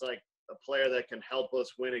player that's like a player that can help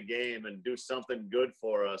us win a game and do something good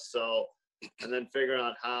for us. So, and then figuring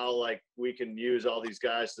out how we can use all these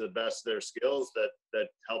guys to the best of their skills that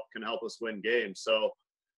can help us win games. So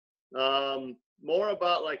more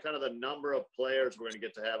about kind of the number of players we're going to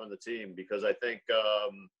get to have on the team, because I think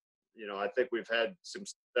I think we've had some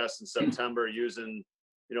success in September using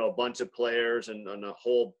a bunch of players and a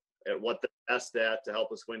whole at what they're best at to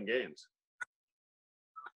help us win games.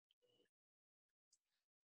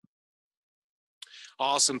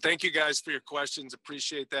 Awesome. Thank you guys for your questions.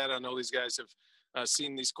 Appreciate that. I know these guys have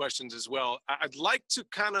seen these questions as well. I'd like to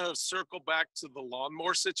kind of circle back to the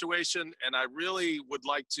lawnmower situation, and I really would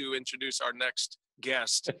like to introduce our next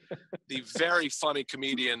guest, the very funny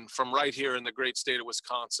comedian from right here in the great state of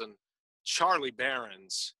Wisconsin. Charlie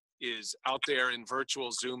Berens is out there in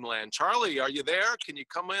virtual Zoom land. Charlie, are you there? Can you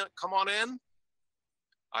come on in?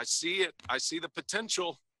 I see it. I see the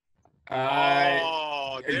potential.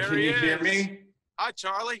 Oh, there can you hear me? Hi,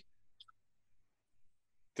 Charlie.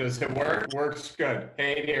 Does it work? Works good.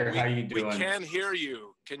 Hey there, how you doing? We can hear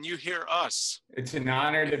you. Can you hear us? It's an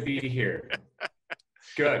honor to be here.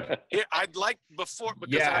 Good. I'd like because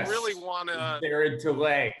yes. I really want to. Is there a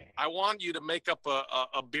delay? I want you to make up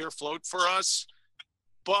a beer float for us.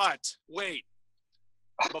 But wait,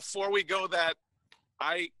 before we go that,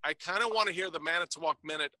 I kind of want to hear the Manitowoc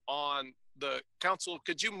Minute on the Counsell.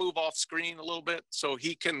 Could you move off screen a little bit so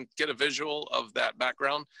he can get a visual of that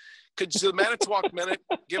background? Could the Manitowoc Minute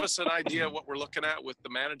give us an idea of what we're looking at with the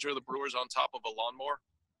manager of the Brewers on top of a lawnmower?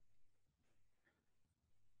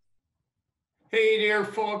 Hey there,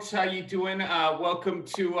 folks. How you doing? Welcome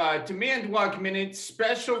to Manitowoc Minute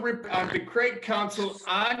special the Craig Counsell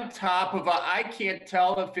on top of I can't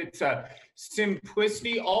tell if it's a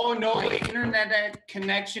simplicity. Oh no, the internet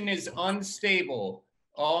connection is unstable.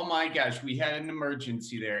 Oh my gosh, we had an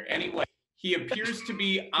emergency there. Anyway, he appears to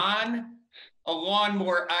be on a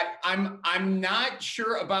lawnmower. I'm not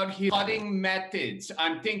sure about his cutting methods.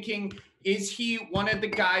 I'm thinking, is he one of the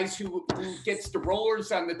guys who gets the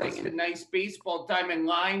rollers on the thing, the nice baseball diamond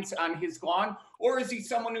lines on his lawn? Or is he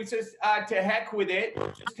someone who says, to heck with it,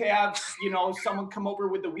 just have, someone come over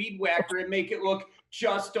with the weed whacker and make it look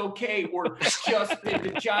just okay, or just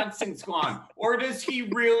the Johnson's lawn? Or does he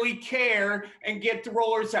really care and get the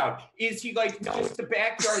rollers out? Is he like, just the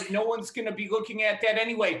backyard, no one's going to be looking at that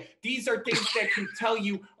anyway? These are things that can tell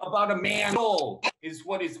you about a man's soul, is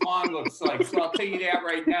what his lawn looks like. So I'll tell you that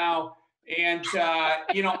right now. And,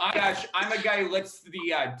 I'm a guy who lets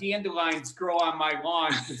the dandelions grow on my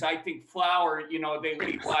lawn because I think flower, they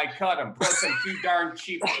really fly cut them. Plus, I'm too darn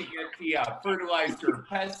cheap to get the fertilizer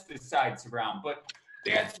pesticides around. But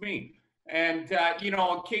that's me. And,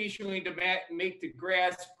 occasionally to make the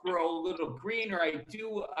grass grow a little greener, I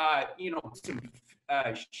do, some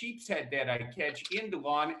sheep's head that I catch in the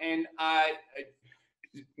lawn. And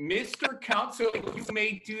Mr. Counsell, you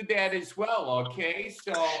may do that as well, okay?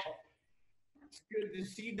 So it's good to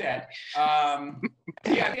see that.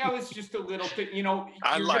 That was just a little bit, you're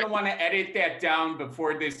going to want to edit that down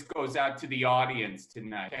before this goes out to the audience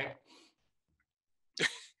tonight, okay?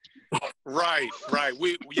 Right.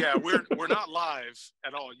 We're not live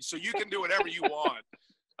at all, so you can do whatever you want.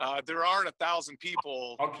 there aren't 1,000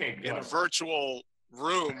 people in a virtual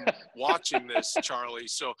room watching this, Charlie.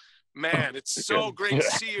 So, man, it's so great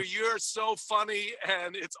to see you. You're so funny,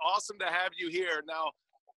 and it's awesome to have you here. Now,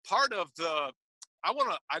 part of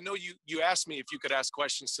I know you asked me if you could ask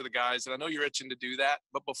questions to the guys, and I know you're itching to do that.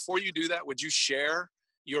 But before you do that, would you share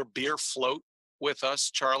your beer float with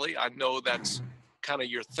us, Charlie? I know that's kind of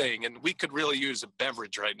your thing, and we could really use a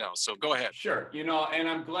beverage right now. So go ahead. Sure. And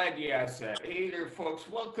I'm glad you asked that. Hey there, folks.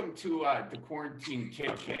 Welcome to the Quarantine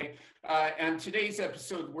KK. On today's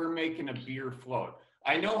episode, we're making a beer float.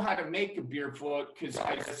 I know how to make a beer float because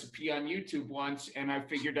I saw a recipe on YouTube once, and I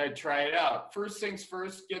figured I'd try it out. First things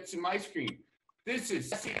first, get some ice cream. This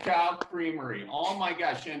is Cow Creamery. Oh my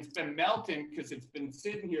gosh, and it's been melting because it's been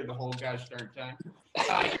sitting here the whole gosh darn time.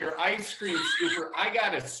 Your ice cream scooper. I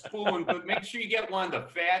got a spoon, but make sure you get one of the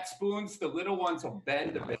fat spoons. The little ones will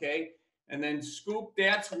bend, okay? And then scoop.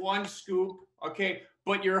 That's one scoop, okay?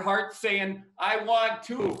 But your heart's saying, I want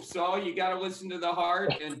 2. So you got to listen to the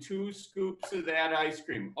heart, and 2 scoops of that ice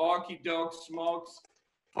cream. Okie doke, smokes.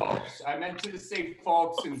 Folks, I meant to say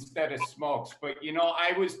folks instead of smokes, but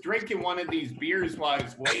I was drinking one of these beers while I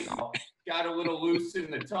was waiting. Got a little loose in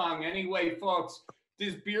the tongue. Anyway, folks,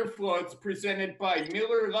 this beer float's presented by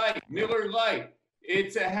Miller Lite. Miller Lite.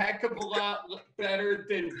 It's a heck of a lot better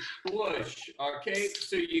than Busch, okay?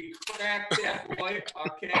 So you crack that white,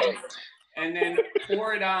 okay? And then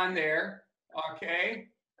pour it on there, okay?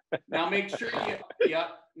 Now make sure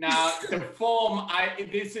Now the foam,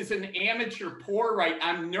 this is an amateur pour, right?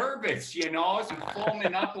 I'm nervous, so I'm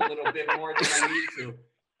foaming up a little bit more than I need to.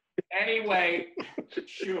 Anyway,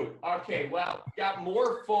 shoot. Okay, well, got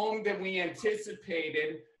more foam than we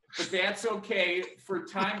anticipated, but that's okay. For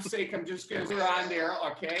time's sake, I'm just going to put on there,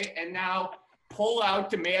 okay? And now pull out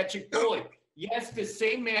the magic bullet. Yes, the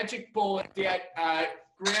same magic bullet that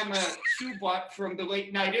Grandma Sue bought from the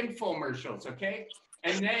late night infomercials, okay?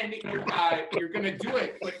 And then you're going to do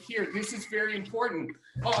it. But here, this is very important.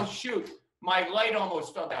 Oh, shoot. My light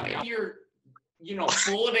almost fell down. You're,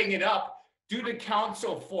 bulleting it up. Do the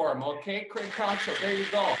Counsell form, okay? Craig Counsell. There you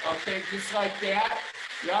go. Okay, just like that.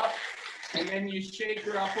 Yep. And then you shake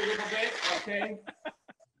her up a little bit, okay?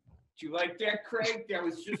 Do you like that, Craig? That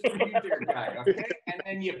was just for you there, guy, okay? And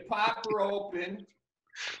then you pop her open,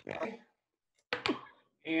 okay?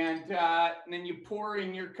 And then you pour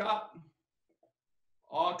in your cup.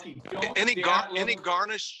 Okay, any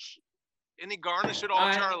garnish at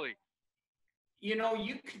all, Charlie?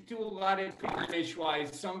 You could do a lot of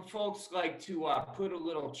garnish-wise. Some folks like to put a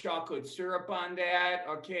little chocolate syrup on that,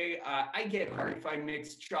 okay? I get hard if I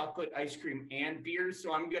mix chocolate, ice cream, and beer,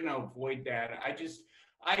 so I'm going to avoid that.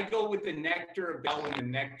 I go with the nectar of Bell and the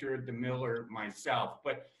nectar of the Miller myself.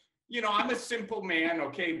 But, I'm a simple man,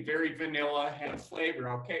 okay? Very vanilla, has flavor,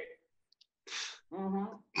 okay? Mm-hmm.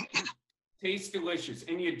 Tastes delicious.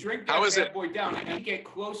 And you drink that bad boy down and you get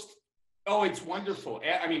close. Oh, it's wonderful.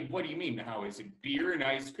 I mean, what do you mean? How is it? Beer and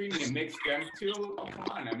ice cream? You mix them too? Oh, come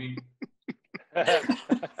on. I mean,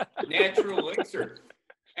 natural elixir.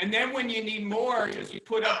 And then when you need more, you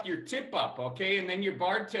put up your tip up, okay? And then your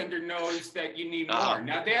bartender knows that you need more.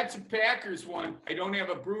 Now, that's a Packers one. I don't have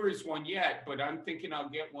a Brewers one yet, but I'm thinking I'll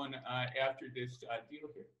get one after this deal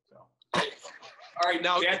here. So, all right,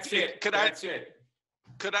 now that's it. That's it.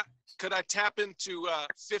 Could I tap into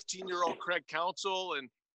 15-year-old Craig Counsell and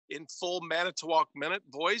in full Manitowoc Minute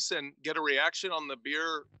voice and get a reaction on the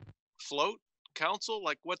beer float, Counsell?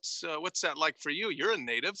 Like, what's that like for you? You're a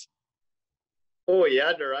native. Oh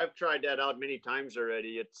yeah, I've tried that out many times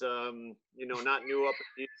already. It's not new up in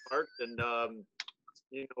these parts, and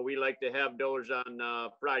we like to have those on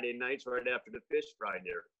Friday nights right after the fish fry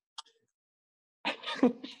there.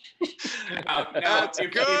 That's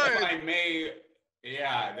good. If I may.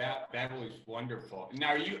 Yeah, that was wonderful.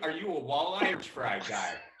 Now, are you a walleye fry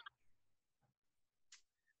guy?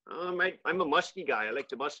 I'm a muskie guy. I like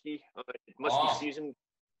the muskie. Muskie season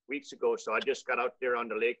weeks ago, so I just got out there on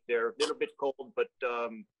the lake there. A little bit cold, but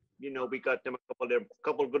we got them a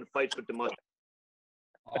couple of good fights with the muskie.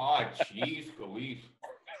 Oh, jeez, Louise.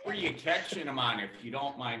 Where are you catching them on, if you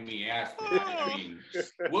don't mind me asking? I mean,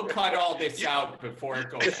 we'll cut all this out before it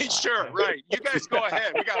goes. Sure, right. You guys go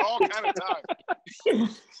ahead. We got all kind of time.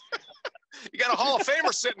 You got a Hall of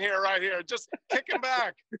Famer sitting here right here, just kicking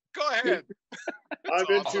back. Go ahead. I'm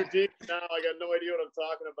in too deep now. I got no idea what I'm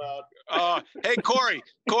talking about. Hey,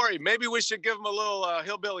 Corey, maybe we should give him a little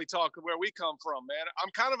hillbilly talk of where we come from, man. I'm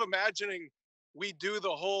kind of imagining we do the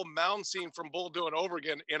whole mound scene from Bull Durham over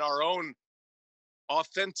again in our own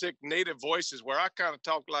authentic native voices, where I kind of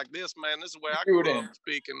talk like this, man. This is where I grew up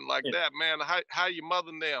speaking like that, man. How you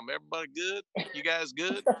mothering them? Everybody good? You guys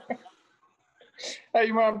good? How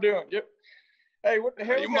your mom doing? Yep. Hey, what the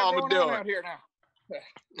hell How you your got mama going on doing? out here now?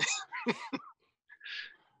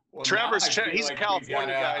 Well, Trevor's now I feel he's like a California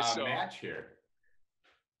we got guy, so match here.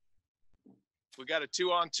 we got a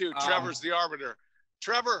 2-on-2. Trevor's the arbiter.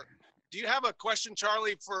 Trevor, do you have a question,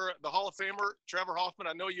 Charlie, for the Hall of Famer, Trevor Hoffman?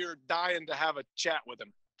 I know you're dying to have a chat with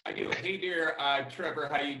him. I do. Hey there, Trevor.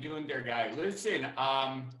 How you doing there, guy? Listen,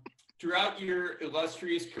 throughout your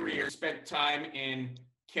illustrious career, you spent time in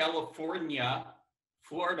California,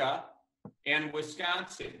 Florida, and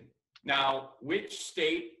Wisconsin. Now, which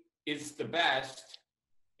state is the best?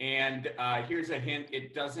 And here's a hint,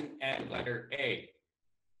 it doesn't end letter A.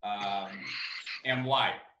 And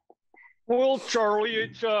why? Well, Charlie,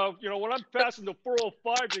 it's when I'm passing the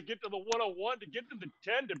 405 to get to the 101, to get to the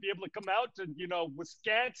 10, to be able to come out to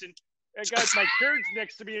Wisconsin, I got my kids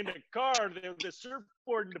next to me in the car, the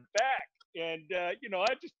surfboard in the back, and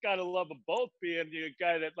I just gotta love them both, being the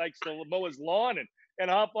guy that likes to mow his lawn and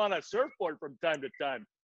hop on a surfboard from time to time.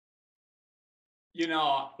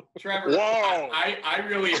 Trevor, I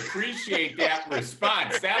really appreciate that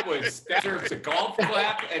response. That deserves a golf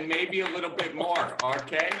clap and maybe a little bit more.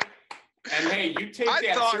 Okay. And hey, you take that.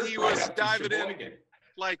 I thought he was up to diving in Sheboygan.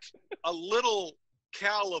 like a little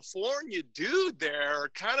California dude there,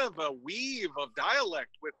 kind of a weave of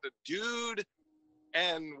dialect with the dude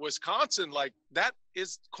and Wisconsin. Like, that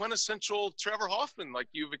is quintessential Trevor Hoffman. Like,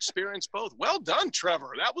 you've experienced both. Well done,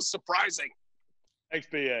 Trevor. That was surprising. Thanks,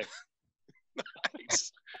 BA.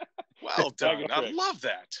 Nice. Well done. I love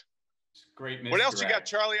that. Great. What else you got,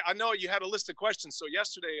 Charlie? I know you had a list of questions. So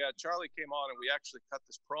yesterday, Charlie came on and we actually cut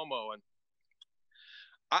this promo. And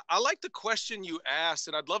I like the question you asked,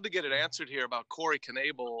 and I'd love to get it answered here about Corey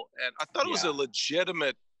Knebel. And I thought it was a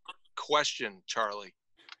legitimate question, Charlie.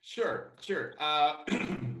 Sure.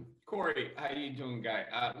 Corey, how you doing, guy?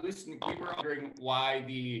 Listen, we were wondering why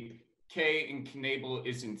the K in Knebel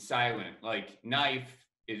isn't silent. Like knife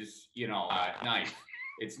is, knife.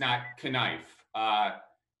 It's not knife.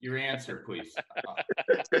 Your answer, please.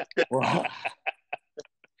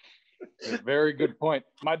 Very good point.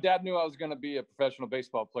 My dad knew I was going to be a professional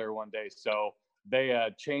baseball player one day, so they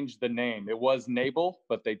changed the name. It was Knebel,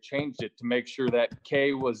 but they changed it to make sure that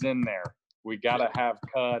K was in there. We got to have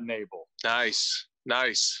Knebel. Nice.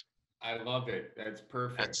 I love it. That's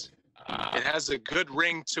perfect. It has a good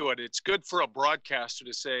ring to it. It's good for a broadcaster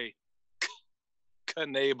to say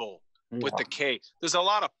Knebel with the K. There's a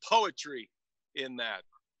lot of poetry in that.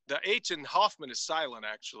 The H in Hoffman is silent,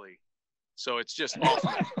 actually. So it's just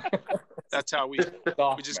Hoffman. That's how we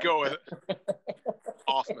just go with it.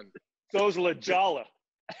 Hoffman. So's La Jolla.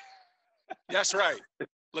 That's right.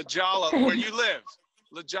 La Jolla, where you live.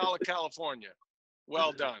 La Jolla, California.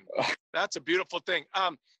 Well done. That's a beautiful thing.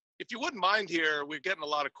 If you wouldn't mind here, we're getting a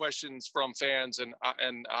lot of questions from fans, and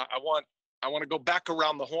I want to go back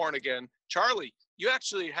around the horn again. Charlie, you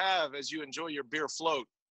actually have, as you enjoy your beer float,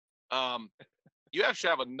 you actually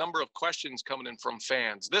have a number of questions coming in from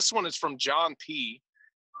fans. This one is from John P.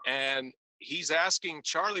 And he's asking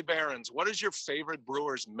Charlie Berens, what is your favorite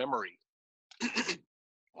Brewers memory?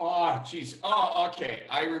 Oh, geez. Oh, okay.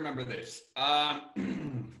 I remember this.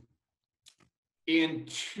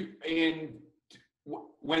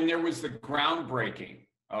 When there was the groundbreaking,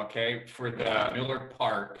 okay, for the Miller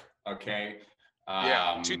Park, okay.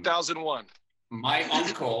 2001. My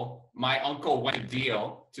uncle went a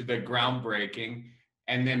deal to the groundbreaking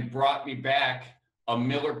and then brought me back a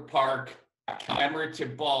Miller Park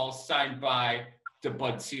commemorative ball signed by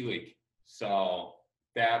Bud Selig. So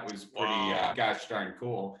that was pretty gosh darn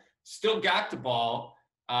cool. Still got the ball.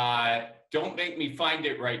 Don't make me find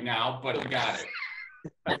it right now, but I got it.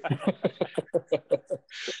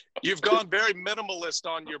 You've gone very minimalist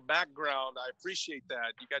on your background. I appreciate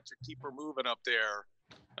that. You got your keeper moving up there.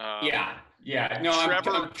 Yeah. No,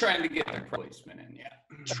 I'm trying to get the placement in. Yeah.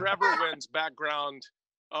 Trevor wins background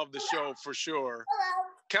of the show for sure.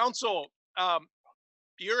 Counsell,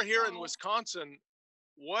 you're here in Wisconsin.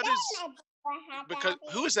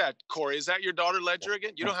 Who is that, Corey? Is that your daughter Ledger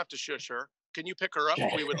again? You don't have to shush her. Can you pick her up?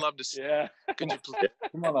 We would love to see. Yeah. Could you please?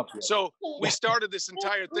 Come on up here. So we started this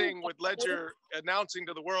entire thing with Ledger announcing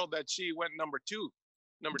to the world that she went number two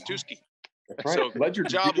ski. Right. So Ledger,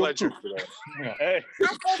 job Ledger. Yeah. Hey,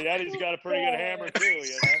 Daddy's got a pretty good hammer too,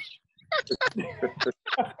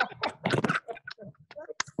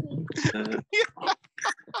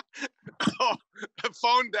 Oh, the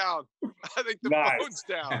phone down. I think the phone's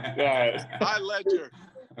down. Nice. Hi, Ledger.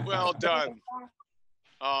 Well done.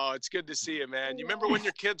 Oh, it's good to see you, man. You remember when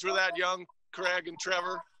your kids were that young, Craig and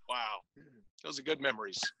Trevor? Wow. Those are good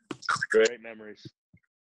memories. Great memories.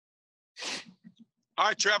 All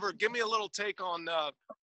right, Trevor, give me a little take on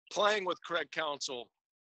playing with Craig Counsell,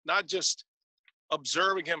 not just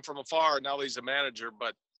observing him from afar now that he's a manager,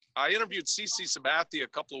 but I interviewed CC Sabathia a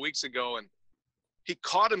couple of weeks ago, and he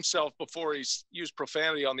caught himself before he used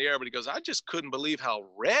profanity on the air, but he goes, I just couldn't believe how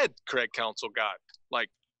red Craig Counsell got, like,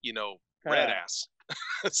 red ass.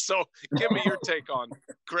 So give me your take on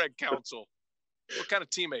Craig Counsell. What kind of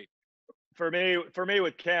teammate? For me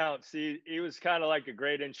with Counts, he was kind of like a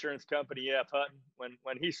great insurance company, E.F. Hutton.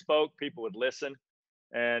 When he spoke, people would listen.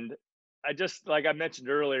 And I just, like I mentioned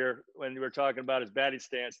earlier, when we were talking about his batting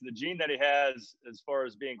stance, the gene that he has as far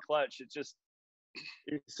as being clutch, he's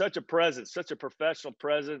such a presence, such a professional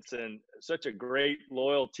presence, and such a great,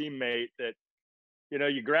 loyal teammate that,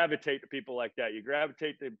 you gravitate to people like that. You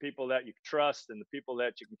gravitate to people that you trust and the people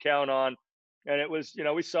that you can count on. And it was,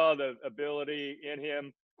 we saw the ability in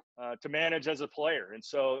him to manage as a player. And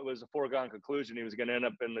so it was a foregone conclusion he was going to end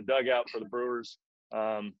up in the dugout for the Brewers.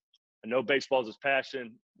 I know baseball is his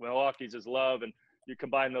passion, Milwaukee's his love, and you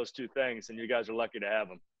combine those two things, and you guys are lucky to have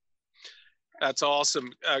him. That's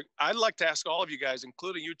awesome. I'd like to ask all of you guys,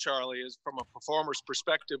 including you, Charlie, is from a performer's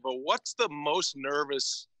perspective, but what's the most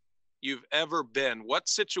nervous you've ever been? What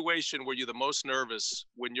situation were you the most nervous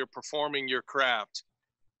when you're performing your craft?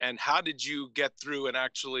 And how did you get through and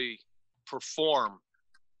actually perform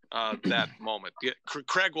that moment?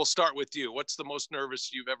 Craig, we'll start with you. What's the most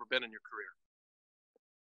nervous you've ever been in your career?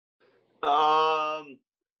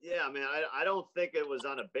 Yeah, I mean, I don't think it was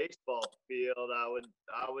on a baseball field.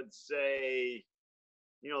 I would say,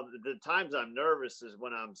 the times I'm nervous is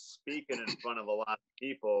when I'm speaking in front of a lot of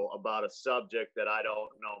people about a subject that I don't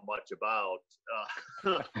know much about,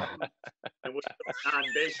 and with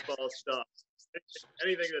non-baseball stuff,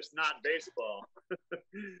 anything that's not baseball.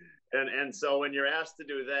 and so when you're asked to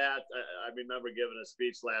do that, I remember giving a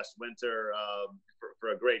speech last winter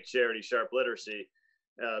for a great charity, Sharp Literacy.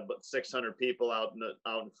 But 600 people out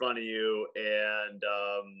in front of you, and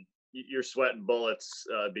you're sweating bullets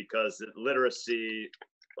because literacy,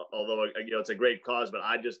 although it's a great cause, but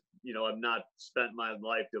I just I've not spent my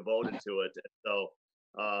life devoted to it. So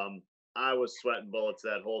I was sweating bullets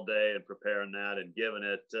that whole day and preparing that and giving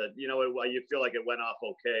it. You feel like it went off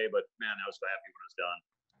okay, but man, I was so happy when it was done.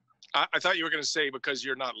 I thought you were going to say because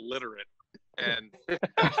you're not literate. And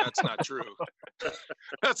that's not true.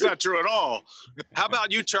 That's not true at all. How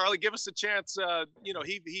about you, Charlie? Give us a chance.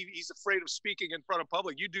 He's afraid of speaking in front of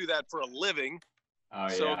public. You do that for a living.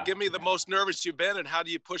 So give me the most nervous you've been, and how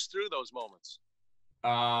do you push through those moments?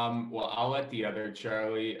 Well, I'll let the other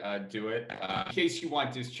Charlie do it. In case you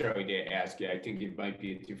want this Charlie to ask you, I think it might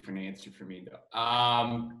be a different answer for me, though.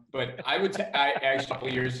 But I actually, a couple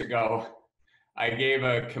of years ago, I gave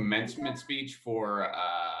a commencement speech for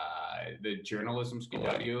the journalism school,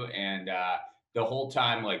 and the whole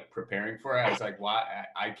time, like, preparing for it, I was like, why?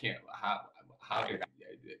 I can't, how did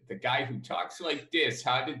the guy who talks like this,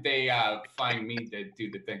 how did they find me to do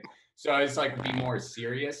the thing? So it's like, be more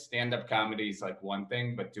serious. Stand-up comedy is like one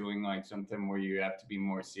thing, but doing like something where you have to be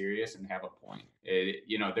more serious and have a point.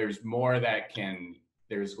 There's more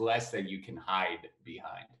there's less that you can hide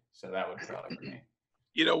behind. So that would probably be me.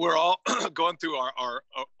 We're all going through our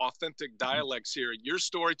authentic dialects here. Your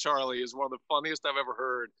story, Charlie, is one of the funniest I've ever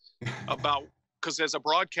heard because as a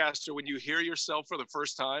broadcaster, when you hear yourself for the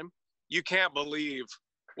first time, you can't believe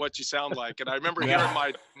what you sound like. And I remember hearing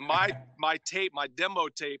my tape, my demo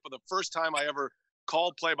tape for the first time I ever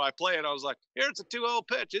called play-by-play, and I was like, here's a 2-0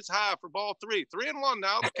 pitch. It's high for ball 3. 3-1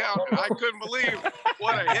 now, the count. And I couldn't believe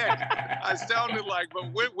what a hit I sounded like. But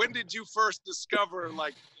when did you first discover,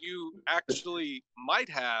 like, you actually might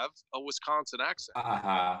have a Wisconsin accent?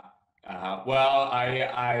 Well,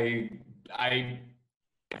 I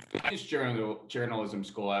finished journalism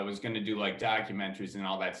school. I was going to do like documentaries and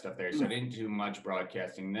all that stuff there. So I didn't do much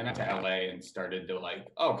broadcasting. Then I went to LA and started to like,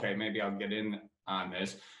 okay, maybe I'll get in on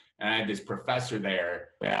this. And I had this professor there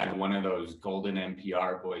that had one of those golden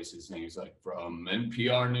NPR voices. And he was like, from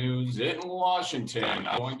NPR News in Washington,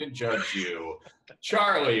 I'm going to judge you.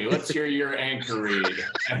 Charlie, let's hear your anchor read.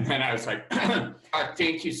 And then I was like,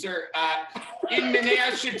 thank you, sir. In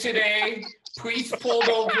Menasha today, police pulled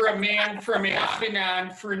over a man from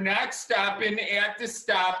Ashland for not stopping at the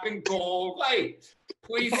stop and go light.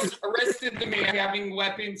 Police arrested the man having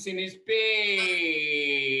weapons in his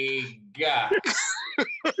bag.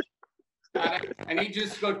 And he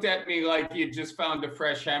just looked at me like you just found a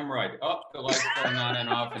fresh hemorrhoid. Oh, the light's going on and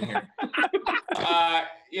off in here.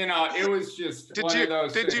 It was just one of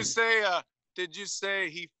those things. Did you say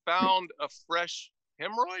he found a fresh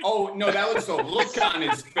hemorrhoid? Oh, no, that was the look on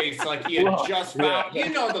his face, like he had just found.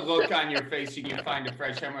 The look on your face, you can find a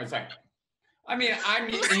fresh hemorrhoid. It's like, I mean, I'm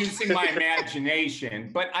using my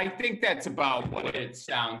imagination, but I think that's about what it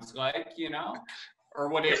sounds like, or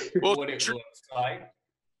what it looks like.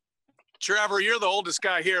 Trevor, you're the oldest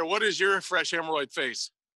guy here. What is your fresh hemorrhoid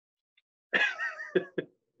face?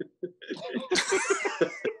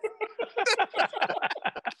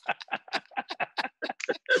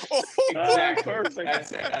 Exactly. Perfect.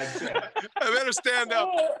 That's it. I better stand up.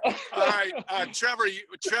 All right, Trevor.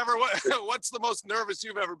 Trevor, what's the most nervous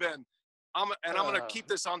you've ever been? I'm going to keep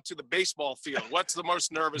this onto the baseball field. What's the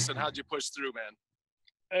most nervous, and how'd you push through, man?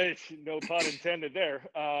 Hey, no pun intended there.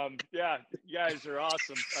 Yeah, you guys are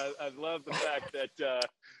awesome. I love the fact that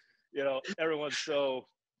everyone's so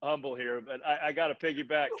humble here. But I got to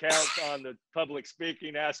piggyback Counsell on the public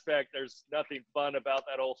speaking aspect. There's nothing fun about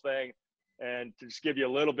that whole thing. And to just give you a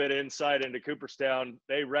little bit of insight into Cooperstown,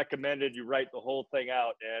 they recommended you write the whole thing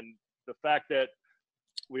out. And the fact that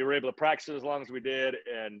we were able to practice it as long as we did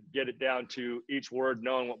and get it down to each word,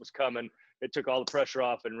 knowing what was coming, it took all the pressure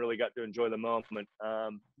off and really got to enjoy the moment.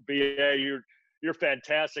 BA, you're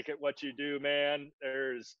fantastic at what you do, man.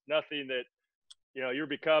 There's nothing that, you're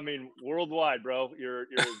becoming worldwide, bro. You're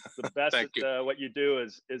the best at what you do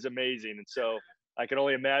is amazing. And so I can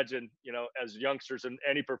only imagine, as youngsters in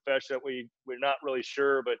any profession, we're not really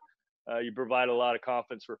sure, but you provide a lot of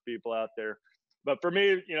confidence for people out there. But for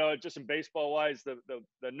me, just in baseball wise,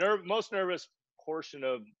 the most nervous portion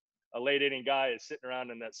of a late inning guy is sitting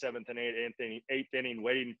around in that seventh and eighth inning,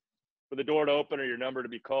 waiting for the door to open or your number to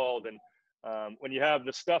be called. And when you have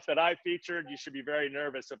the stuff that I featured, you should be very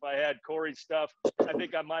nervous. If I had Corey's stuff, I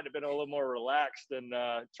think I might have been a little more relaxed than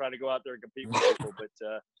trying to go out there and compete with people.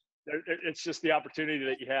 But it's just the opportunity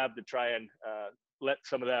that you have to try and let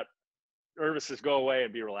some of that nervousness go away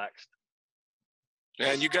and be relaxed.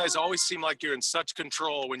 And you guys always seem like you're in such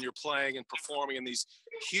control when you're playing and performing in these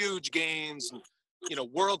huge games. And,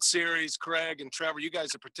 World Series, Craig and Trevor, you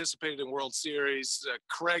guys have participated in World Series.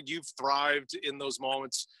 Craig, you've thrived in those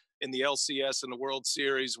moments in the LCS and the World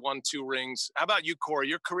Series, won 2 rings. How about you, Corey?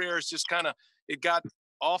 Your career is just it got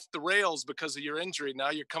off the rails because of your injury.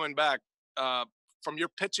 Now you're coming back. From your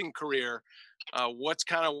pitching career,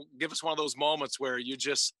 give us one of those moments where you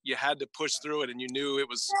had to push through it and you knew it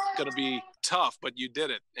was going to be tough, but you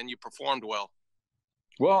did it and you performed well.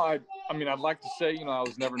 Well, I'd like to say, I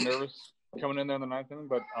was never nervous coming in there in the 9th inning,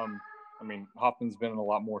 but Hoffman's been in a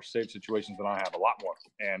lot more safe situations than I have, a lot more.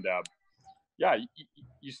 And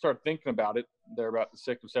you start thinking about it there about the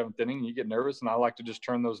 6th or 7th inning, you get nervous, and I like to just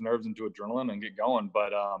turn those nerves into adrenaline and get going.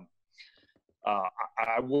 But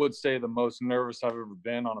I would say the most nervous I've ever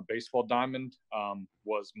been on a baseball diamond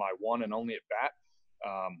was my one and only at bat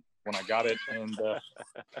when I got it in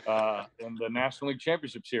the National League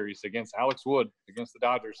Championship Series against Alex Wood against the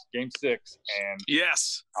Dodgers, Game 6. And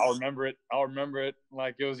yes, I'll remember it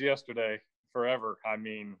like it was yesterday, forever. I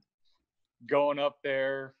mean, going up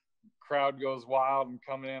there, crowd goes wild and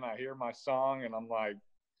coming in, I hear my song and I'm like,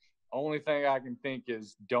 only thing I can think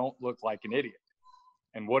is don't look like an idiot.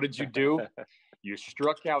 And what did you do? You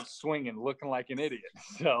struck out swinging, looking like an idiot.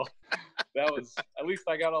 So that was, at least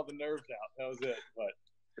I got all the nerves out. That was it. But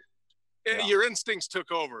your instincts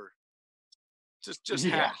took over. Just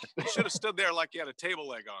hacked. You should have stood there like you had a table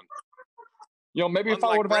leg on. Maybe if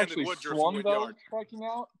I would have actually Woodruff swung though, striking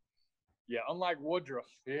out. Yeah, unlike Woodruff.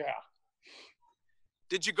 Yeah.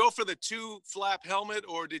 Did you go for the 2 flap helmet,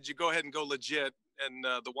 or did you go ahead and go legit and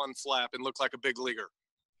the 1 flap and look like a big leaguer?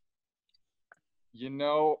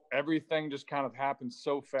 Everything just kind of happened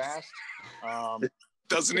so fast.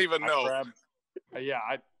 Doesn't even know.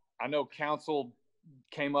 I know Counsell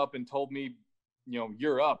came up and told me,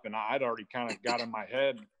 you're up. And I'd already kind of got in my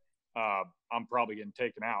head, I'm probably getting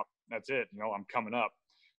taken out. That's it. I'm coming up.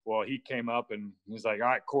 Well, he came up and he's like, all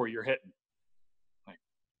right, Corey, you're hitting. I'm like,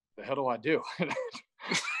 the hell do I do?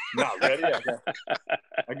 Not ready.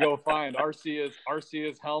 I go find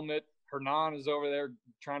Arcia's helmet. Hernan is over there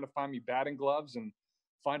trying to find me batting gloves and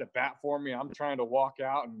find a bat for me. I'm trying to walk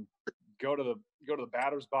out and go to the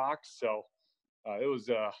batter's box. So it was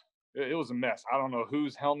a mess. I don't know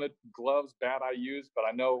whose helmet, gloves, bat I used, but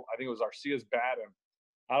I think it was Arcia's bat, and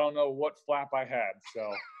I don't know what flap I had.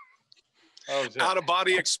 So that was it. Out of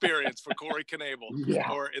body experience for Corey Knebel,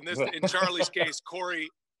 yeah. Or in Charlie's case, Corey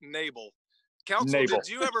Knebel. Counsell, did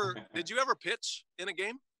you ever pitch in a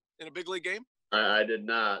big league game? I did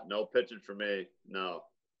not. No pitching for me. No.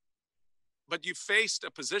 But you faced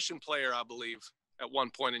a position player, I believe, at one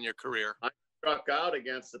point in your career. I struck out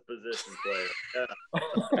against a position player.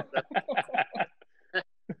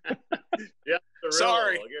 Yeah.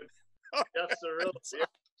 Sorry. Yes, Cirillo. Yeah.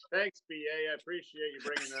 Thanks, BA. I appreciate you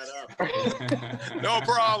bringing that up. No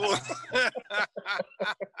problem.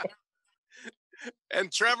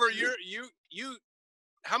 And Trevor, you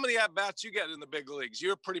how many at-bats you get in the big leagues?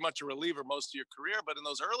 You're pretty much a reliever most of your career, but in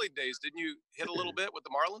those early days, didn't you hit a little bit with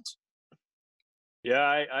the Marlins?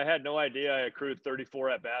 Yeah, I had no idea I accrued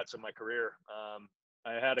 34 at-bats in my career.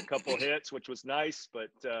 I had a couple hits, which was nice, but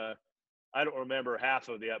I don't remember half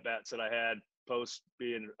of the at-bats that I had post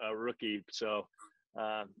being a rookie. So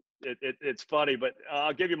it's funny, but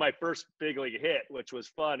I'll give you my first big league hit, which was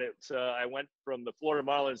fun. It's I went from the Florida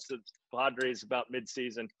Marlins to the Padres about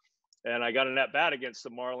midseason, and I got an at-bat against the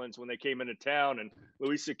Marlins when they came into town, and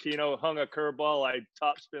Luis Aquino hung a curveball. I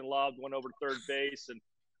topspin lobbed one over third base, and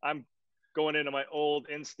I'm going into my old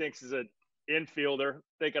instincts as an infielder,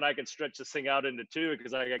 thinking I can stretch this thing out into two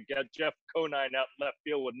because I got Jeff Conine out in left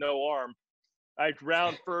field with no arm. I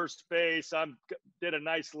round first base. Did a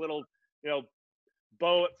nice little,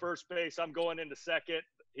 bow at first base. I'm going into second.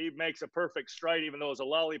 He makes a perfect strike, even though it was a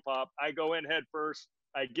lollipop. I go in head first.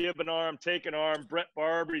 I give an arm, take an arm. Brett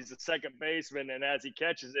Barber, he's the second baseman, and as he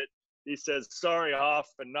catches it, he says, "Sorry, Hoff,"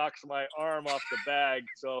 and knocks my arm off the bag.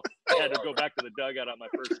 So I had to go back to the dugout on my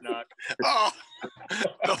first knock. Oh,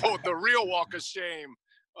 the real walk of shame.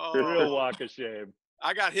 Oh. The real walk of shame.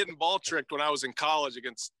 I got hit and ball tricked when I was in college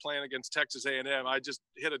playing against Texas A&M. I just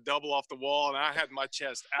hit a double off the wall, and I had my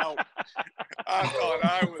chest out. I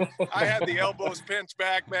thought I had the elbows pinched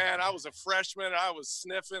back, man. I was a freshman. I was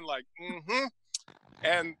sniffing like,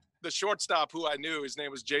 And the shortstop, who I knew, his name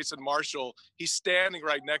was Jason Marshall, he's standing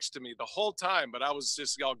right next to me the whole time, but I was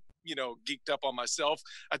just all, geeked up on myself.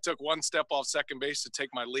 I took one step off second base to take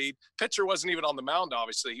my lead. Pitcher wasn't even on the mound,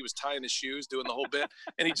 obviously. He was tying his shoes, doing the whole bit,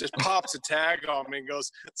 and he just pops a tag on me and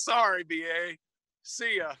goes, "Sorry, BA.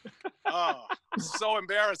 See ya." Oh, so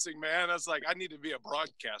embarrassing, man. I was like, I need to be a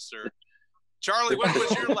broadcaster. Charlie, when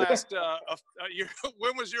was your last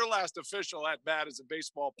when was your last official at bat as a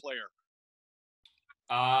baseball player?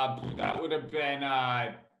 That would have been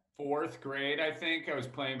fourth grade, I think. I was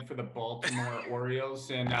playing for the Baltimore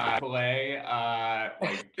Orioles in AAA,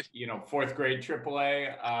 fourth grade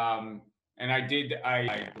AAA. And I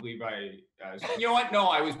believe you know what? No,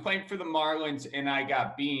 I was playing for the Marlins and I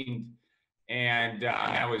got beamed, and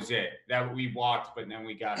that was it. That we walked, but then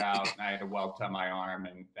we got out and I had a welt on my arm,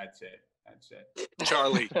 and that's it.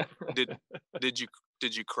 Charlie, did you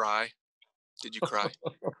cry? Did you cry?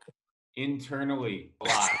 Internally, a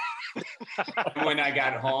lot. When I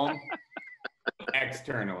got home,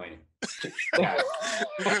 externally. Yes.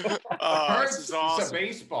 This is awesome. It's a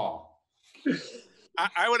baseball.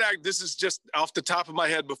 I would act, this is just off the top of my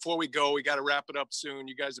head before we go. We got to wrap it up soon.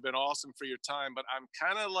 You guys have been awesome for your time, but I'm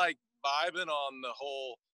kind of like vibing on the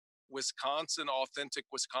whole authentic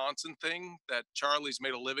Wisconsin thing that Charlie's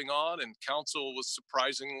made a living on, and Counsell was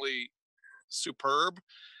surprisingly superb.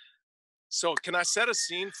 So can I set a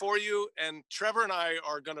scene for you? And Trevor and I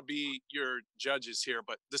are going to be your judges here,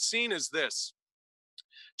 but the scene is this.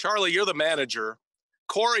 Charlie, you're the manager.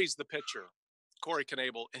 Corey's the pitcher, Corey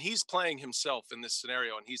Knebel, and he's playing himself in this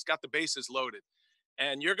scenario, and he's got the bases loaded.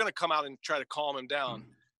 And you're going to come out and try to calm him down.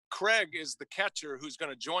 Craig is the catcher who's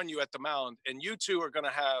going to join you at the mound, and you two are going to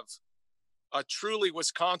have a truly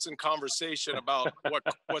Wisconsin conversation about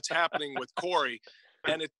what's happening with Corey.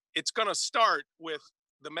 And it's going to start with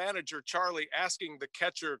the manager, Charlie, asking the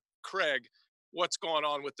catcher, Craig, what's going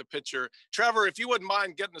on with the pitcher. Trevor, if you wouldn't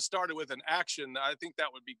mind getting us started with an action, I think that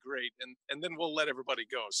would be great. And then we'll let everybody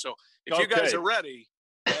go. So if you guys are ready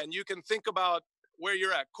and you can think about where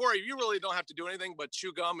you're at. Corey, you really don't have to do anything but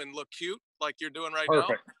chew gum and look cute like you're doing right now.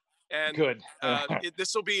 And good.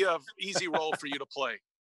 This will be an easy role for you to play.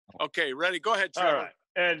 Okay, ready? Go ahead, Trevor. All right.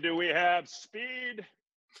 And do we have speed,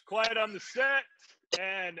 quiet on the set,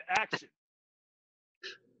 and action?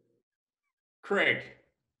 Craig,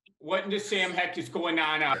 what in the Sam heck is going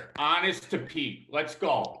on out there? Honest to Pete, let's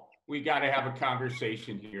go. We got to have a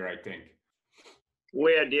conversation here, I think.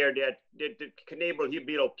 Well, dear, that Knebel, he'll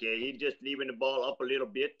be okay. He's just leaving the ball up a little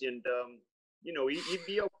bit, and he'll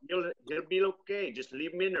be okay. Just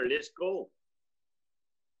leave him in there. Let's go.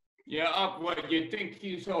 Yeah, what you think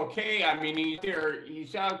he's okay? I mean,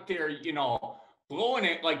 he's out there, blowing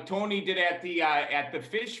it like Tony did at the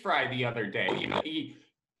fish fry the other day.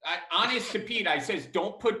 Honest to Pete, I says,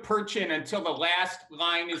 don't put perch in until the last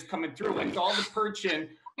line is coming through. It's all the perch in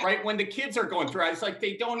right when the kids are going through. I was like,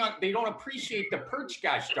 they don't appreciate the perch,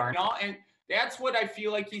 gosh darn. And that's what I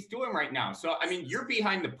feel like he's doing right now. So, I mean, you're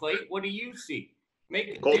behind the plate. What do you see?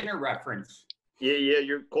 Make a dinner reference. Yeah,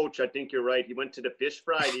 your coach, I think you're right. He went to the fish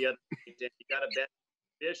fry the other night and he got a bad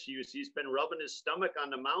fish. He's been rubbing his stomach on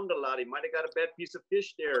the mound a lot. He might have got a bad piece of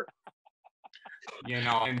fish there.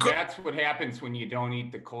 And that's what happens when you don't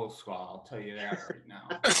eat the coleslaw. I'll tell you that right now.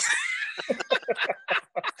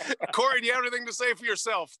 Corey, do you have anything to say for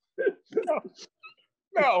yourself?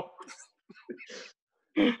 No.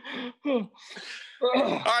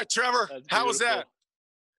 All right, Trevor, how was that?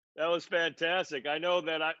 That was fantastic. I know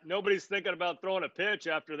that nobody's thinking about throwing a pitch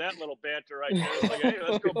after that little banter right there. It's like, hey,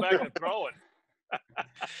 let's go back to throwing.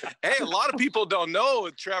 Hey, a lot of people don't know,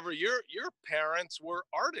 Trevor, your parents were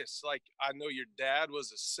artists. Like, I know your dad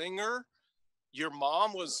was a singer. Your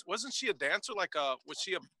mom wasn't she a dancer? Was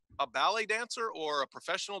she a ballet dancer or a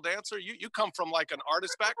professional dancer? You come from like an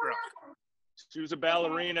artist background. She was a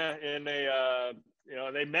ballerina in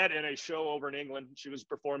they met in a show over in England. She was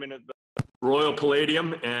performing at the Royal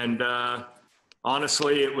Palladium. And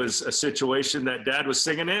honestly, it was a situation that Dad was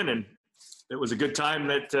singing in, and it was a good time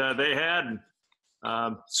that they had. And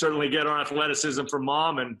certainly get our athleticism from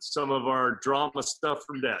Mom and some of our drama stuff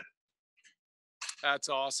from Dad. That's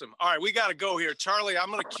awesome. All right, we got to go here. Charlie,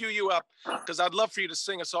 I'm going to cue you up because I'd love for you to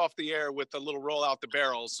sing us off the air with a little roll out the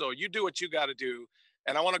barrel. So you do what you got to do.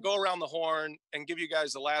 And I want to go around the horn and give you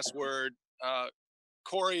guys the last word.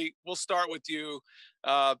 Corey, we'll start with you.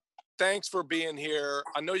 Thanks for being here.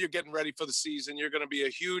 I know you're getting ready for the season. You're going to be a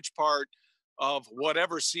huge part of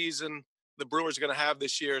whatever season the Brewers are going to have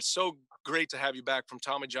this year. It's so great to have you back from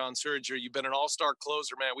Tommy John surgery. You've been an all-star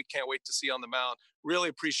closer, man. We can't wait to see you on the mound. Really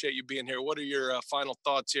appreciate you being here. What are your final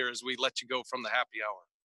thoughts here as we let you go from the happy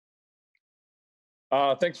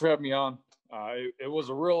hour? Thanks for having me on. It was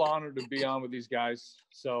a real honor to be on with these guys.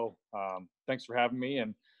 So thanks for having me.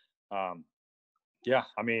 And yeah,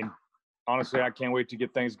 I mean, honestly, I can't wait to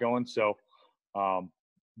get things going. So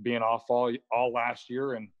being off all last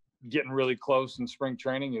year and getting really close in spring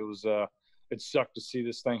training, it sucked to see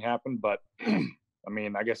this thing happen. But I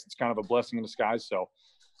mean, I guess it's kind of a blessing in disguise. So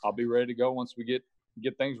I'll be ready to go once we get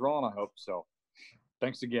things rolling, I hope. So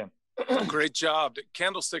thanks again. Great job.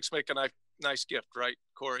 Candlesticks make a nice gift, right,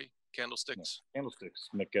 Corey? Candlesticks. Yeah, candlesticks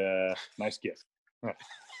make a nice gift.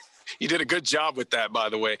 You did a good job with that, by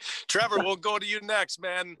the way. Trevor, we'll go to you next,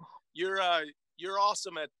 man. You're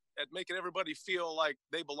awesome at making everybody feel like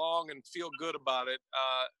they belong and feel good about it.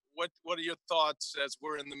 What are your thoughts as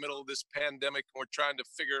we're in the middle of this pandemic and we're trying to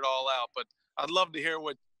figure it all out? But I'd love to hear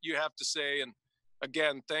what you have to say. And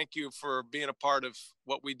again, thank you for being a part of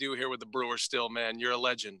what we do here with the Brewers still, man. You're a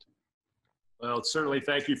legend. Well, certainly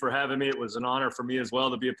thank you for having me. It was an honor for me as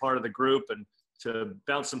well to be a part of the group, and to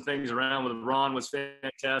bounce some things around with Ron was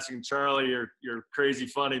fantastic. And Charlie, you're crazy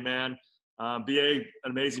funny, man. BA,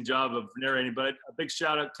 an amazing job of narrating. But a big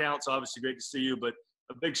shout out, Counsell, obviously great to see you, but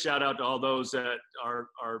a big shout out to all those that are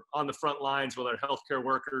on the front lines with our healthcare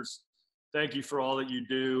workers. Thank you for all that you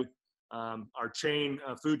do. Our chain,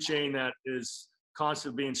 food chain that is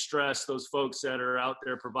constantly being stressed, those folks that are out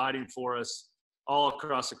there providing for us all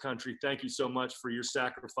across the country. Thank you so much for your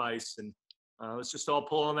sacrifice. And let's just all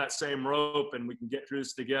pull on that same rope and we can get through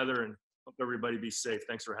this together, and hope everybody be safe.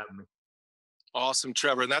 Thanks for having me. Awesome,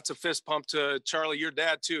 Trevor. And that's a fist pump to Charlie, your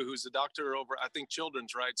dad too, who's the doctor over, I think,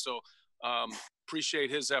 Children's, right? So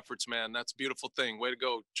appreciate his efforts, man. That's a beautiful thing. Way to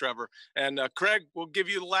go, Trevor. And Craig, we'll give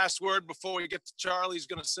you the last word before we get to Charlie. He's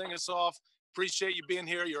going to sing us off. Appreciate you being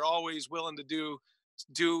here. You're always willing to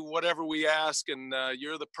do whatever we ask, and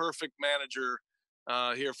you're the perfect manager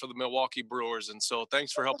here for the Milwaukee Brewers. And so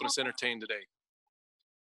thanks for helping us entertain today.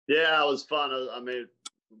 Yeah, it was fun. I mean,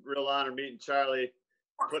 real honor meeting Charlie,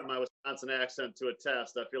 putting my Wisconsin accent to a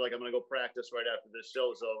test. I feel like I'm going to go practice right after this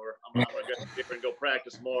show's over. I'm going to get here and go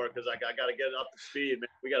practice more because I got to get it up to speed, man.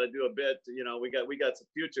 We got to do a bit. You know, we got some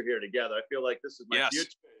future here together. I feel like this is my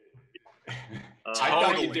future. I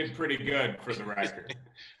thought you did pretty good, for the record.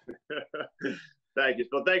 Thank you.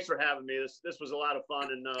 Well, thanks for having me. This was a lot of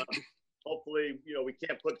fun, and hopefully, you know, we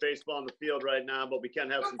can't put baseball on the field right now, but we can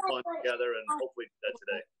have some fun together, and hopefully do that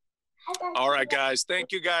today. All right, guys.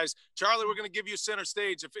 Thank you, guys. Charlie, we're going to give you center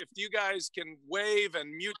stage. If you guys can wave and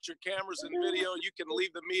mute your cameras and video, you can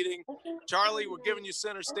leave the meeting. Charlie, we're giving you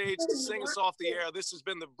center stage to sing us off the air. This has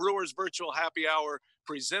been the Brewers Virtual Happy Hour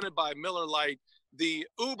presented by Miller Lite. The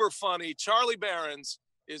uber funny Charlie Berens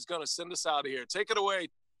is going to send us out of here. Take it away.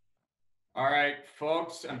 All right,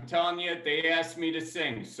 folks, I'm telling you, they asked me to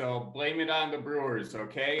sing, so blame it on the Brewers,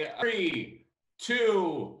 okay? 3,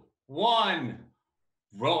 2, 1.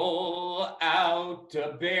 Roll out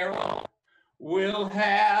a barrel. We'll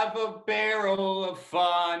have a barrel of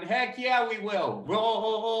fun. Heck yeah, we will.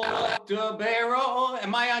 Roll out a barrel.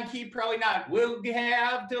 Am I on key? Probably not. We'll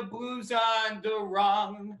have the blues on the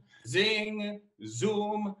rung. Zing,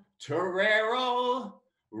 zoom, torero.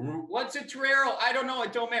 What's a torero? I don't know.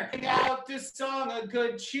 It don't matter. Sing out this song a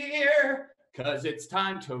good cheer, 'cause it's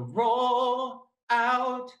time to roll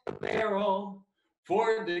out a barrel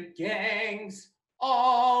for the gangs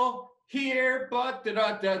all here, but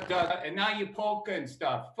da-da-da-da, and now you polka and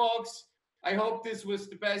stuff. Folks, I hope this was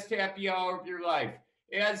the best happy hour of your life.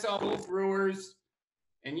 As always, Brewers,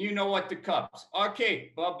 and you know what the Cubs.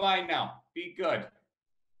 Okay, bye-bye now. Be good.